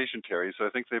presentation, Terry. So I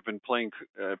think they've been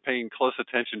paying close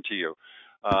attention to you.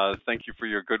 Thank you for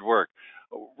your good work.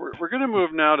 We're going to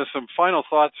move now to some final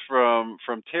thoughts from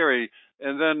Terry,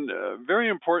 and then very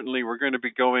importantly, we're going to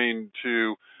be going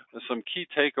to some key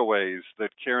takeaways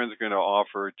that Karen's going to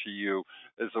offer to you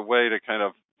as a way to kind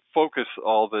of focus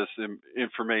all this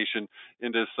information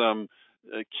into some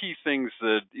key things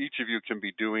that each of you can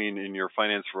be doing in your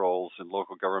finance roles in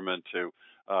local government to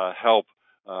help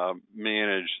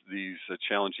manage these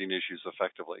challenging issues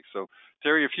effectively. So,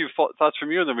 Terry, a few thoughts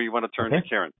from you, and then we want to turn to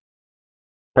Karen.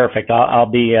 Perfect.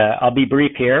 I'll be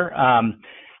brief here.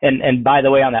 And by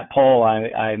the way, on that poll,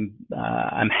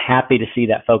 I'm happy to see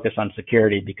that focus on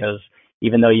security, because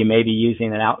even though you may be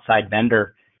using an outside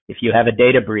vendor, if you have a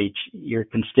data breach, your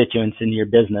constituents in your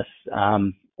business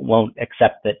won't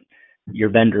accept that your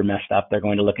vendor messed up. They're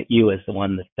going to look at you as the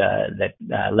one that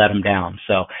let them down.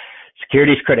 So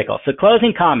security is critical. So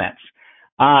closing comments.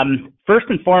 First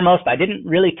and foremost, I didn't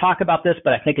really talk about this,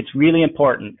 but I think it's really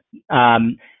important.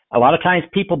 A lot of times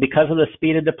people, because of the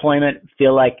speed of deployment,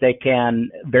 feel like they can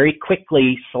very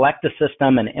quickly select a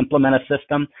system and implement a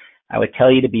system. I would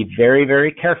tell you to be very,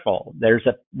 very careful. There's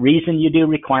a reason you do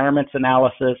requirements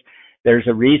analysis. There's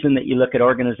a reason that you look at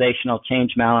organizational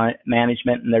change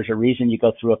management, and there's a reason you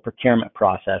go through a procurement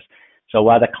process. So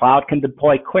while the cloud can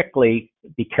deploy quickly,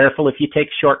 be careful if you take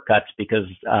shortcuts, because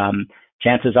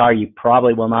chances are you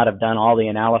probably will not have done all the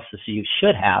analysis you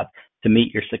should have to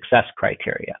meet your success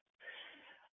criteria.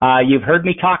 You've heard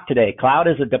me talk today. Cloud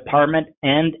is a department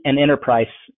and an enterprise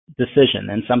decision,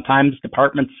 and sometimes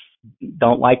departments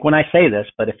don't like when I say this,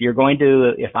 but if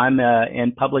I'm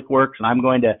in public works and I'm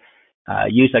going to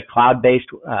use a cloud-based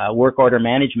work order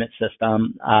management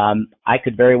system, I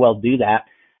could very well do that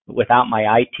without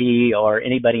my IT or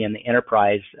anybody in the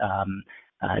enterprise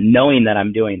knowing that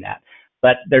I'm doing that.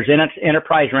 But there's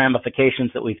enterprise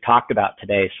ramifications that we've talked about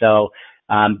today. So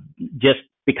just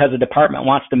because a department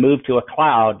wants to move to a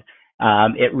cloud,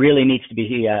 it really needs to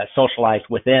be socialized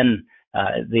within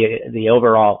the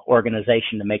overall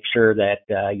organization to make sure that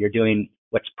you're doing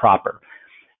what's proper.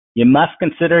 You must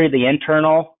consider the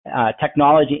internal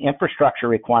technology infrastructure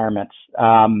requirements.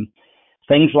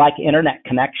 Things like internet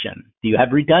connection. Do you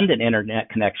have redundant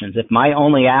internet connections? If my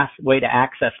only way to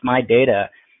access my data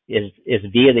is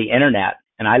via the internet,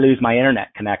 and I lose my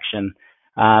internet connection,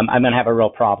 I'm going to have a real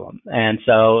problem. And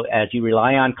so as you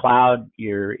rely on cloud,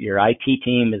 your IT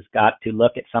team has got to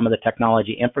look at some of the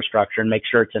technology infrastructure and make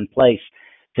sure it's in place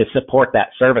to support that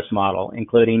service model,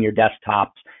 including your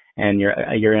desktops and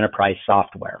your enterprise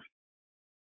software.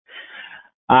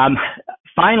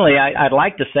 Finally, I'd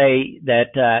like to say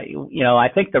that, I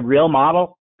think the real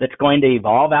model that's going to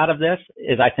evolve out of this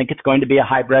is I think it's going to be a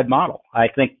hybrid model. I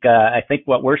think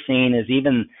what we're seeing is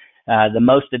even the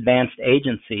most advanced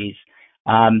agencies,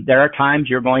 there are times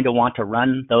you're going to want to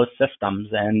run those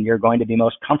systems and you're going to be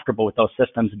most comfortable with those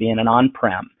systems being an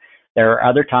on-prem. There are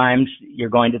other times you're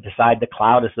going to decide the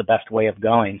cloud is the best way of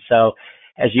going. So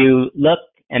as you look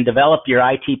and develop your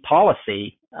IT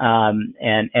policy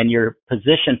and your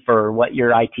position for what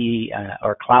your IT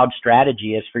or cloud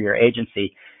strategy is for your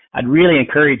agency, I'd really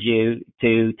encourage you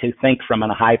to think from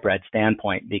a hybrid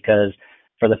standpoint, because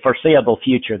for the foreseeable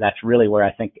future, that's really where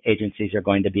I think agencies are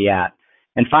going to be at.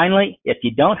 And finally, if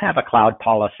you don't have a cloud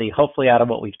policy, hopefully out of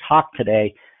what we've talked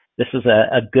today, this is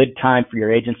a good time for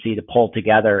your agency to pull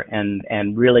together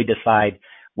and really decide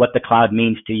what the cloud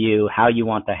means to you, how you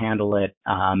want to handle it,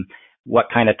 what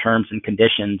kind of terms and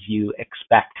conditions you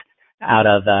expect out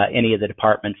of any of the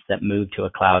departments that move to a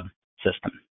cloud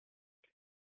system.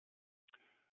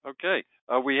 Okay.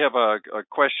 We have a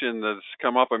question that's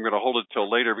come up. I'm going to hold it till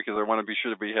later because I want to be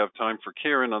sure that we have time for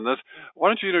Karen on this. Why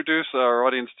don't you introduce our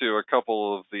audience to a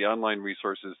couple of the online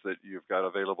resources that you've got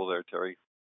available there, Terry?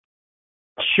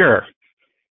 Sure.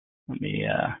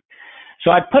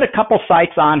 So I've put a couple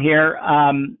sites on here.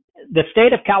 The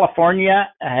state of California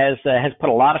has put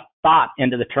a lot of thought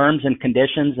into the terms and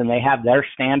conditions, and they have their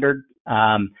standard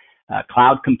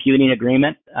cloud computing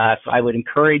agreement. So I would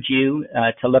encourage you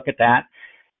to look at that.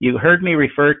 You heard me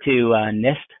refer to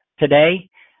NIST today.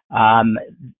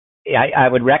 I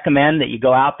would recommend that you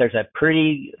go out. There's a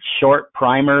pretty short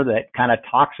primer that kind of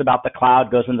talks about the cloud,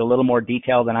 goes into a little more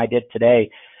detail than I did today.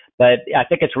 But I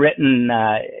think it's written,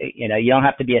 you don't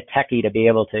have to be a techie to be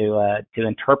able to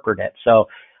interpret it. So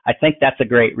I think that's a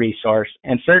great resource.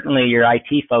 And certainly your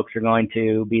IT folks are going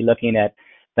to be looking at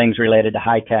things related to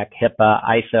high-tech, HIPAA,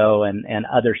 ISO, and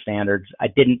other standards. I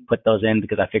didn't put those in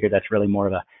because I figured that's really more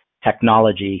of a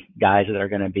technology guys that are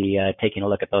going to be taking a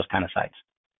look at those kind of sites.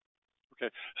 Okay.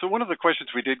 So one of the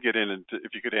questions we did get in, and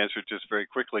if you could answer it just very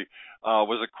quickly,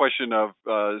 was a question of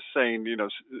saying,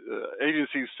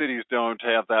 agencies, cities don't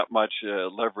have that much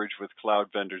leverage with cloud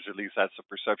vendors. At least that's the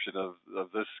perception of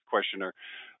this questioner.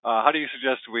 How do you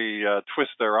suggest we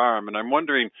twist their arm? And I'm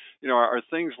wondering, are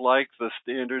things like the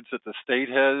standards that the state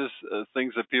has,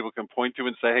 things that people can point to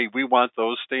and say, hey, we want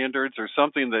those standards, or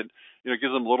something that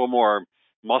gives them a little more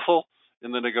muscle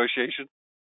in the negotiation?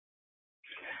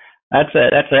 That's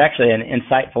actually an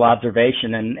insightful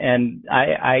observation, and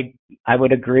I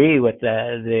would agree with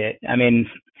part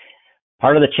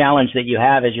of the challenge that you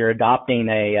have is you're adopting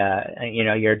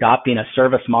a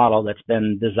service model that's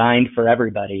been designed for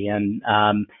everybody, and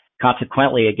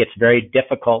consequently it gets very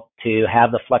difficult to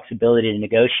have the flexibility to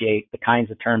negotiate the kinds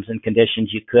of terms and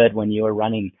conditions you could when you were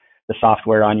running the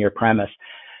software on your premise.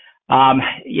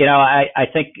 I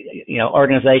think,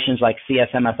 organizations like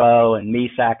CSMFO and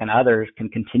MESAC and others can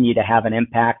continue to have an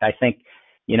impact. I think,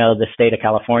 the state of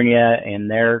California and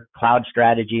their cloud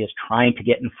strategy is trying to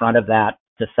get in front of that.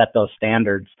 to set those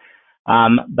standards.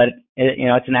 But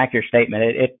it's an accurate statement.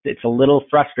 It's a little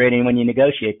frustrating when you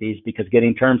negotiate these because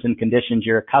getting terms and conditions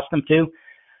you're accustomed to,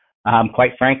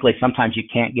 quite frankly, sometimes you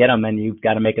can't get them, and you've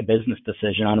got to make a business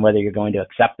decision on whether you're going to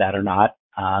accept that or not,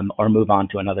 or move on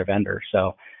to another vendor.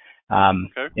 So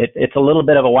it's a little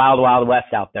bit of a wild, wild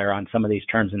west out there on some of these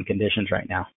terms and conditions right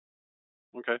now.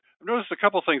 Okay. I've noticed a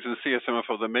couple things in the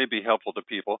CSMFO that may be helpful to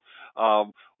people.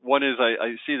 One is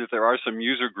I see that there are some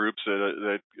user groups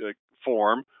that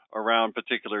form around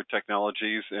particular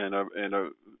technologies and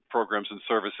programs and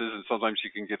services, and sometimes you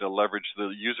can get to leverage the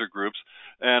user groups.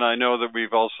 And I know that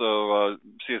we've also,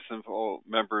 CSMFO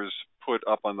members put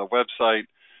up on the website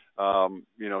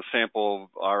sample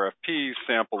RFPs,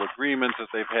 sample agreements that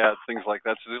they've had, things like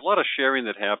that. So there's a lot of sharing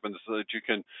that happens so that you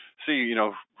can see,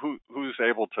 who's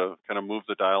able to kind of move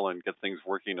the dial and get things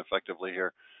working effectively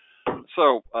here.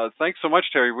 So thanks so much,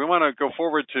 Terry. We want to go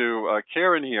forward to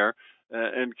Karen here.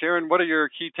 And Karen, what are your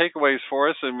key takeaways for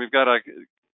us? And we've got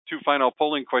two final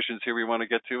polling questions here we want to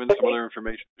get to and some other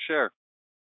information to share.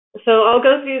 So I'll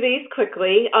go through these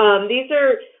quickly. These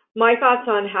are my thoughts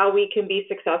on how we can be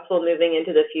successful moving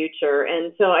into the future.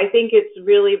 And so I think it's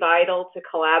really vital to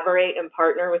collaborate and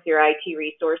partner with your IT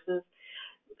resources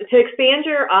to expand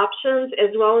your options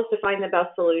as well as to find the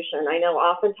best solution. I know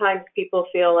oftentimes people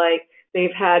feel like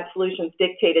they've had solutions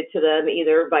dictated to them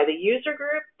either by the user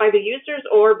group, by the users,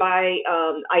 or by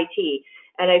IT.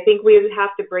 And I think we have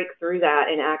to break through that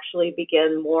and actually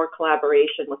begin more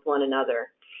collaboration with one another.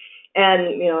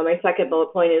 And, my second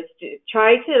bullet point is to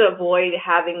try to avoid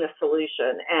having the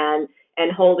solution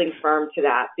and holding firm to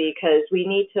that, because we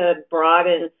need to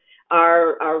broaden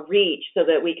our reach so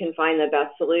that we can find the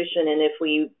best solution. And if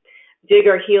we dig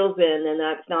our heels in, then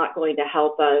that's not going to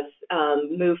help us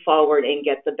move forward and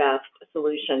get the best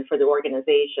solution for the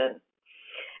organization.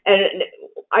 And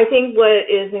I think what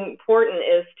is important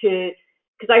is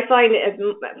because I find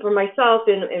for myself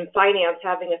in finance,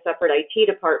 having a separate IT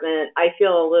department, I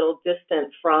feel a little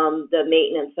distant from the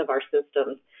maintenance of our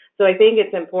systems. So I think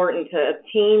it's important to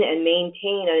obtain and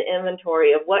maintain an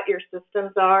inventory of what your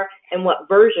systems are and what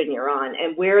version you're on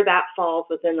and where that falls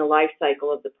within the life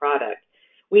cycle of the product.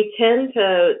 We tend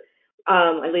to,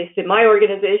 at least in my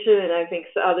organization, and I think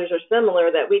others are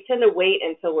similar, that we tend to wait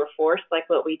until we're forced, like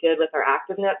what we did with our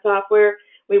ActiveNet software.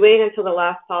 We wait until the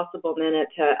last possible minute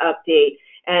to update,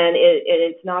 and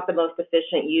it's not the most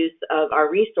efficient use of our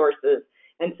resources.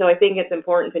 And so I think it's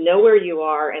important to know where you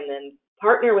are and then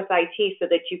partner with IT so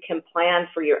that you can plan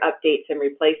for your updates and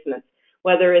replacements,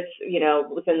 whether it's,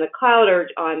 within the cloud or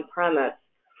on premise.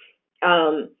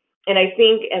 And I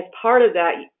think as part of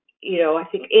that, I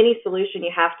think any solution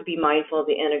you have to be mindful of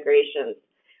the integrations.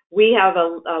 We have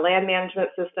a land management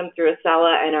system through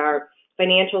Acela, and our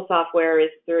financial software is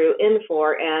through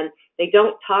Infor, and they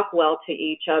don't talk well to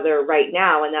each other right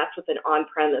now, and that's with an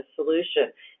on-premise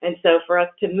solution. And so for us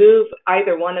to move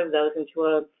either one of those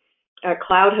into a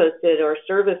cloud-hosted or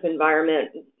service environment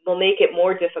will make it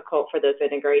more difficult for those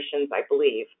integrations, I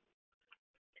believe.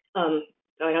 I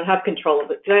don't have control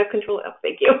of it. Do I have control? Oh,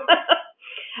 thank you.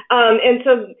 And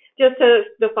so just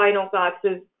the final thoughts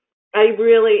is I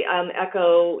really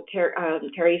echo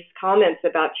Terry's comments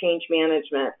about change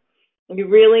management. You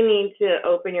really need to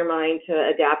open your mind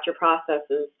to adapt your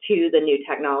processes to the new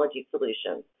technology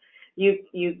solutions. You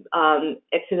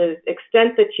to the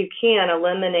extent that you can,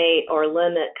 eliminate or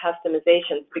limit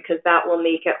customizations, because that will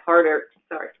make it harder,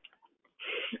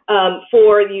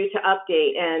 for you to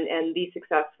update and be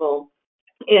successful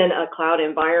in a cloud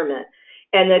environment.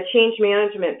 And the change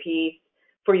management piece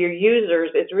for your users,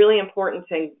 it's really important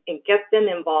to get them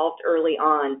involved early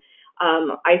on.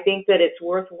 I think that it's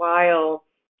worthwhile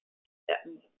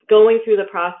going through the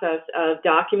process of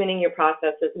documenting your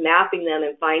processes, mapping them,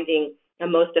 and finding a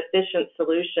most efficient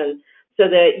solution so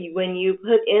that when you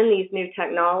put in these new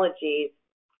technologies,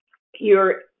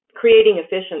 you're creating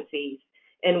efficiencies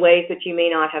in ways that you may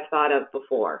not have thought of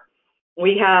before.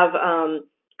 We have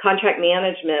contract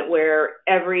management where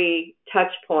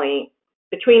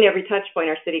between every touch point,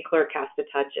 our city clerk has to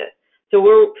touch it.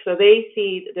 So they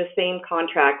see the same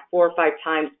contract 4 or 5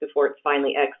 times before it's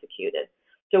finally executed.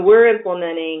 So we're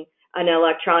implementing an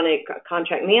electronic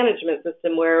contract management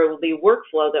system where it will be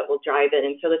workflow that will drive it.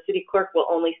 And so the city clerk will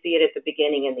only see it at the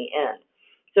beginning and the end.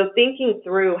 So thinking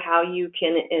through how you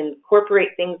can incorporate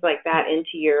things like that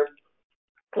into your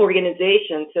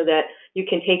organization so that you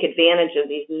can take advantage of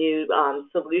these new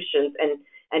solutions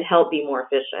and help be more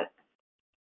efficient.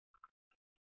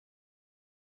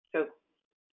 So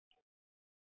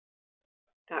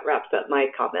that wraps up my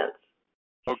comments.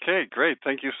 Okay, great.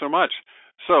 Thank you so much.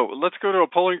 So let's go to a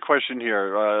polling question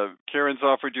here. Karen's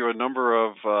offered you a number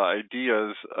of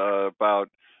ideas about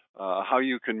how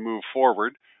you can move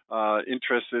forward.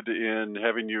 Interested in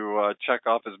having you check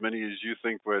off as many as you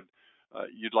think would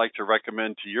you'd like to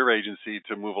recommend to your agency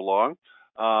to move along.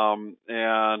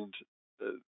 And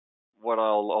what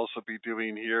I'll also be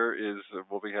doing here is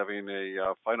we'll be having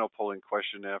a final polling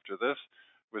question after this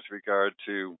with regard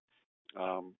to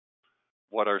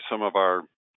what are some of our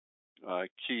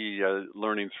key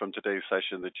learnings from today's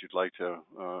session that you'd like to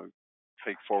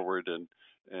take forward and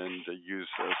use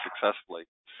successfully.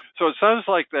 So it sounds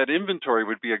like that inventory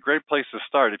would be a great place to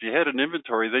start. If you had an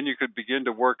inventory, then you could begin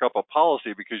to work up a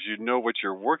policy because you know what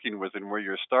you're working with and where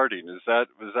you're starting. Was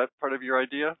that part of your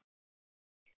idea?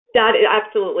 That it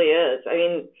absolutely is. I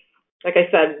mean, like I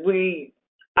said,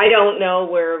 I don't know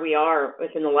where we are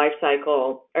within the life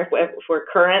cycle, if we're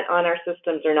current on our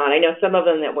systems or not. I know some of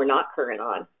them that we're not current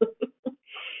on,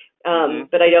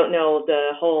 but I don't know the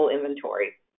whole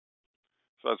inventory.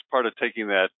 So that's part of taking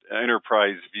that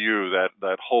enterprise view,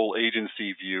 that whole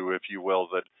agency view, if you will,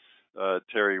 that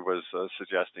Terry was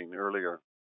suggesting earlier.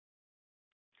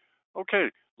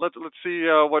 Okay, let's see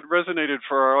what resonated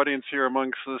for our audience here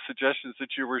amongst the suggestions that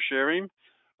you were sharing.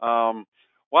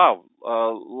 Wow,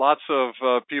 lots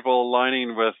of people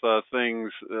aligning with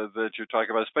things that you're talking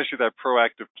about, especially that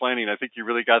proactive planning. I think you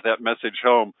really got that message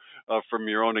home from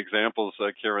your own examples,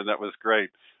 Karen. That was great.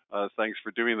 Thanks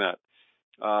for doing that.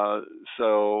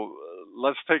 So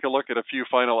let's take a look at a few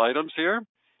final items here.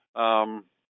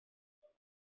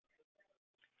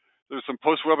 There's some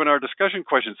post-webinar discussion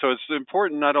questions. So it's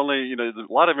important not only, a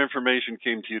lot of information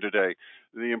came to you today.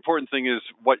 The important thing is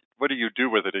what do you do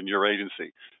with it in your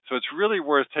agency? So it's really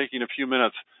worth taking a few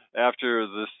minutes after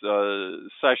this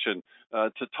session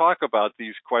to talk about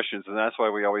these questions. And that's why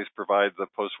we always provide the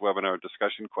post-webinar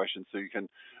discussion questions. So you can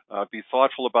be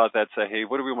thoughtful about that. Say, hey,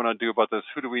 what do we want to do about this?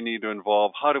 Who do we need to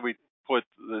involve? How do we put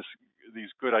these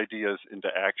good ideas into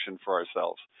action for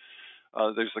ourselves?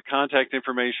 There's the contact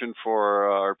information for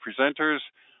our presenters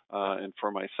and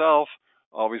for myself.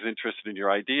 Always interested in your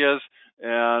ideas.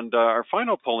 And our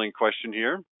final polling question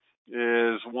here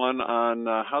is one on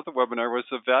how the webinar was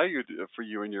of value for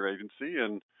you and your agency.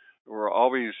 And we're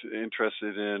always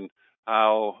interested in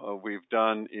how we've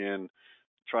done in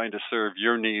trying to serve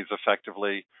your needs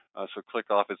effectively. So click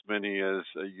off as many as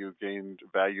you gained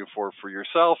value for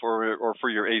yourself or for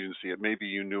your agency. It may be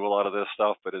you knew a lot of this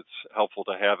stuff, but it's helpful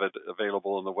to have it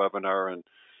available in the webinar and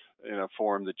in a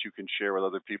form that you can share with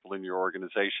other people in your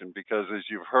organization. Because as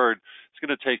you've heard, it's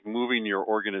going to take moving your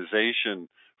organization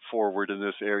forward in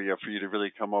this area for you to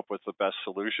really come up with the best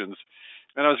solutions.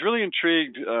 And I was really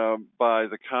intrigued by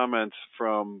the comments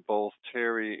from both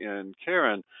Terry and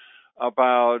Karen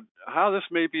about how this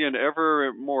may be an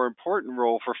ever more important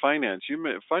role for finance.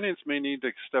 Finance may need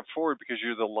to step forward because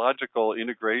you're the logical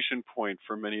integration point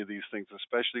for many of these things,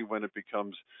 especially when it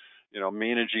becomes,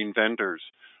 managing vendors,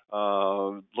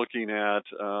 looking at,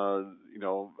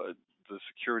 the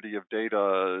security of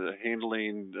data,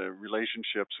 handling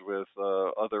relationships with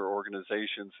other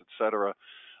organizations, et cetera.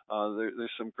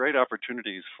 There's some great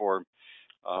opportunities for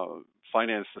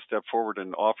finance to step forward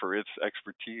and offer its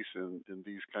expertise in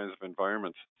these kinds of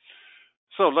environments.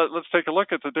 So let's take a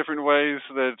look at the different ways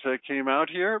that came out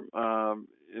here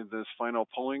in this final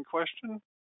polling question.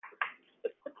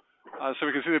 So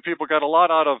we can see that people got a lot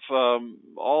out of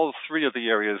all three of the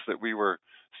areas that we were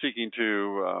seeking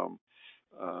to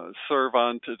serve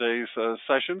on today's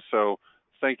session. So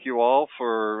thank you all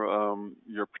for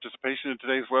your participation in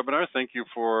today's webinar. Thank you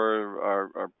for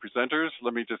our presenters.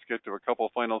 Let me just get to a couple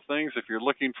of final things. If you're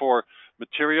looking for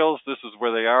materials, this is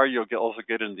where they are. You'll also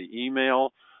get in the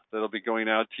email that'll be going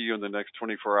out to you in the next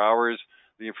 24 hours.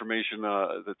 The information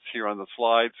that's here on the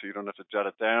slide, so you don't have to jot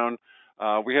it down.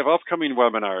 We have upcoming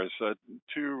webinars,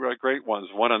 two great ones,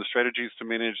 one on strategies to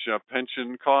manage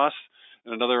pension costs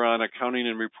and another on accounting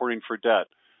and reporting for debt.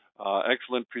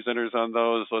 Excellent presenters on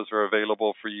those. Those are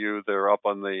available for you. They're up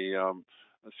on the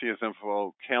CS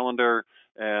Info calendar,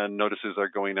 and notices are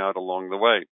going out along the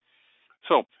way.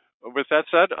 So with that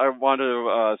said, I want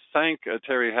to thank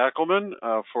Terry Hackelman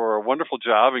for a wonderful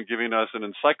job in giving us an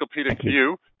encyclopedic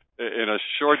view in a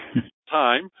short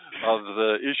time of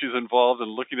the issues involved in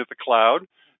looking at the cloud.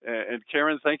 And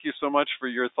Karen, thank you so much for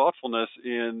your thoughtfulness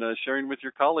in sharing with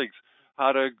your colleagues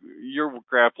how you're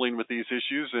grappling with these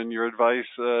issues and your advice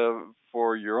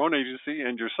for your own agency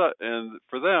and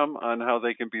for them on how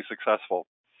they can be successful.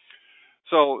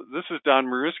 So this is Don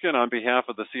Maruska on behalf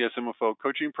of the CSMFO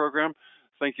coaching program.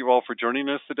 Thank you all for joining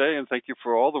us today, and thank you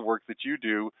for all the work that you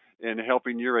do in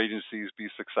helping your agencies be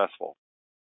successful.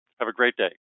 Have a great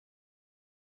day.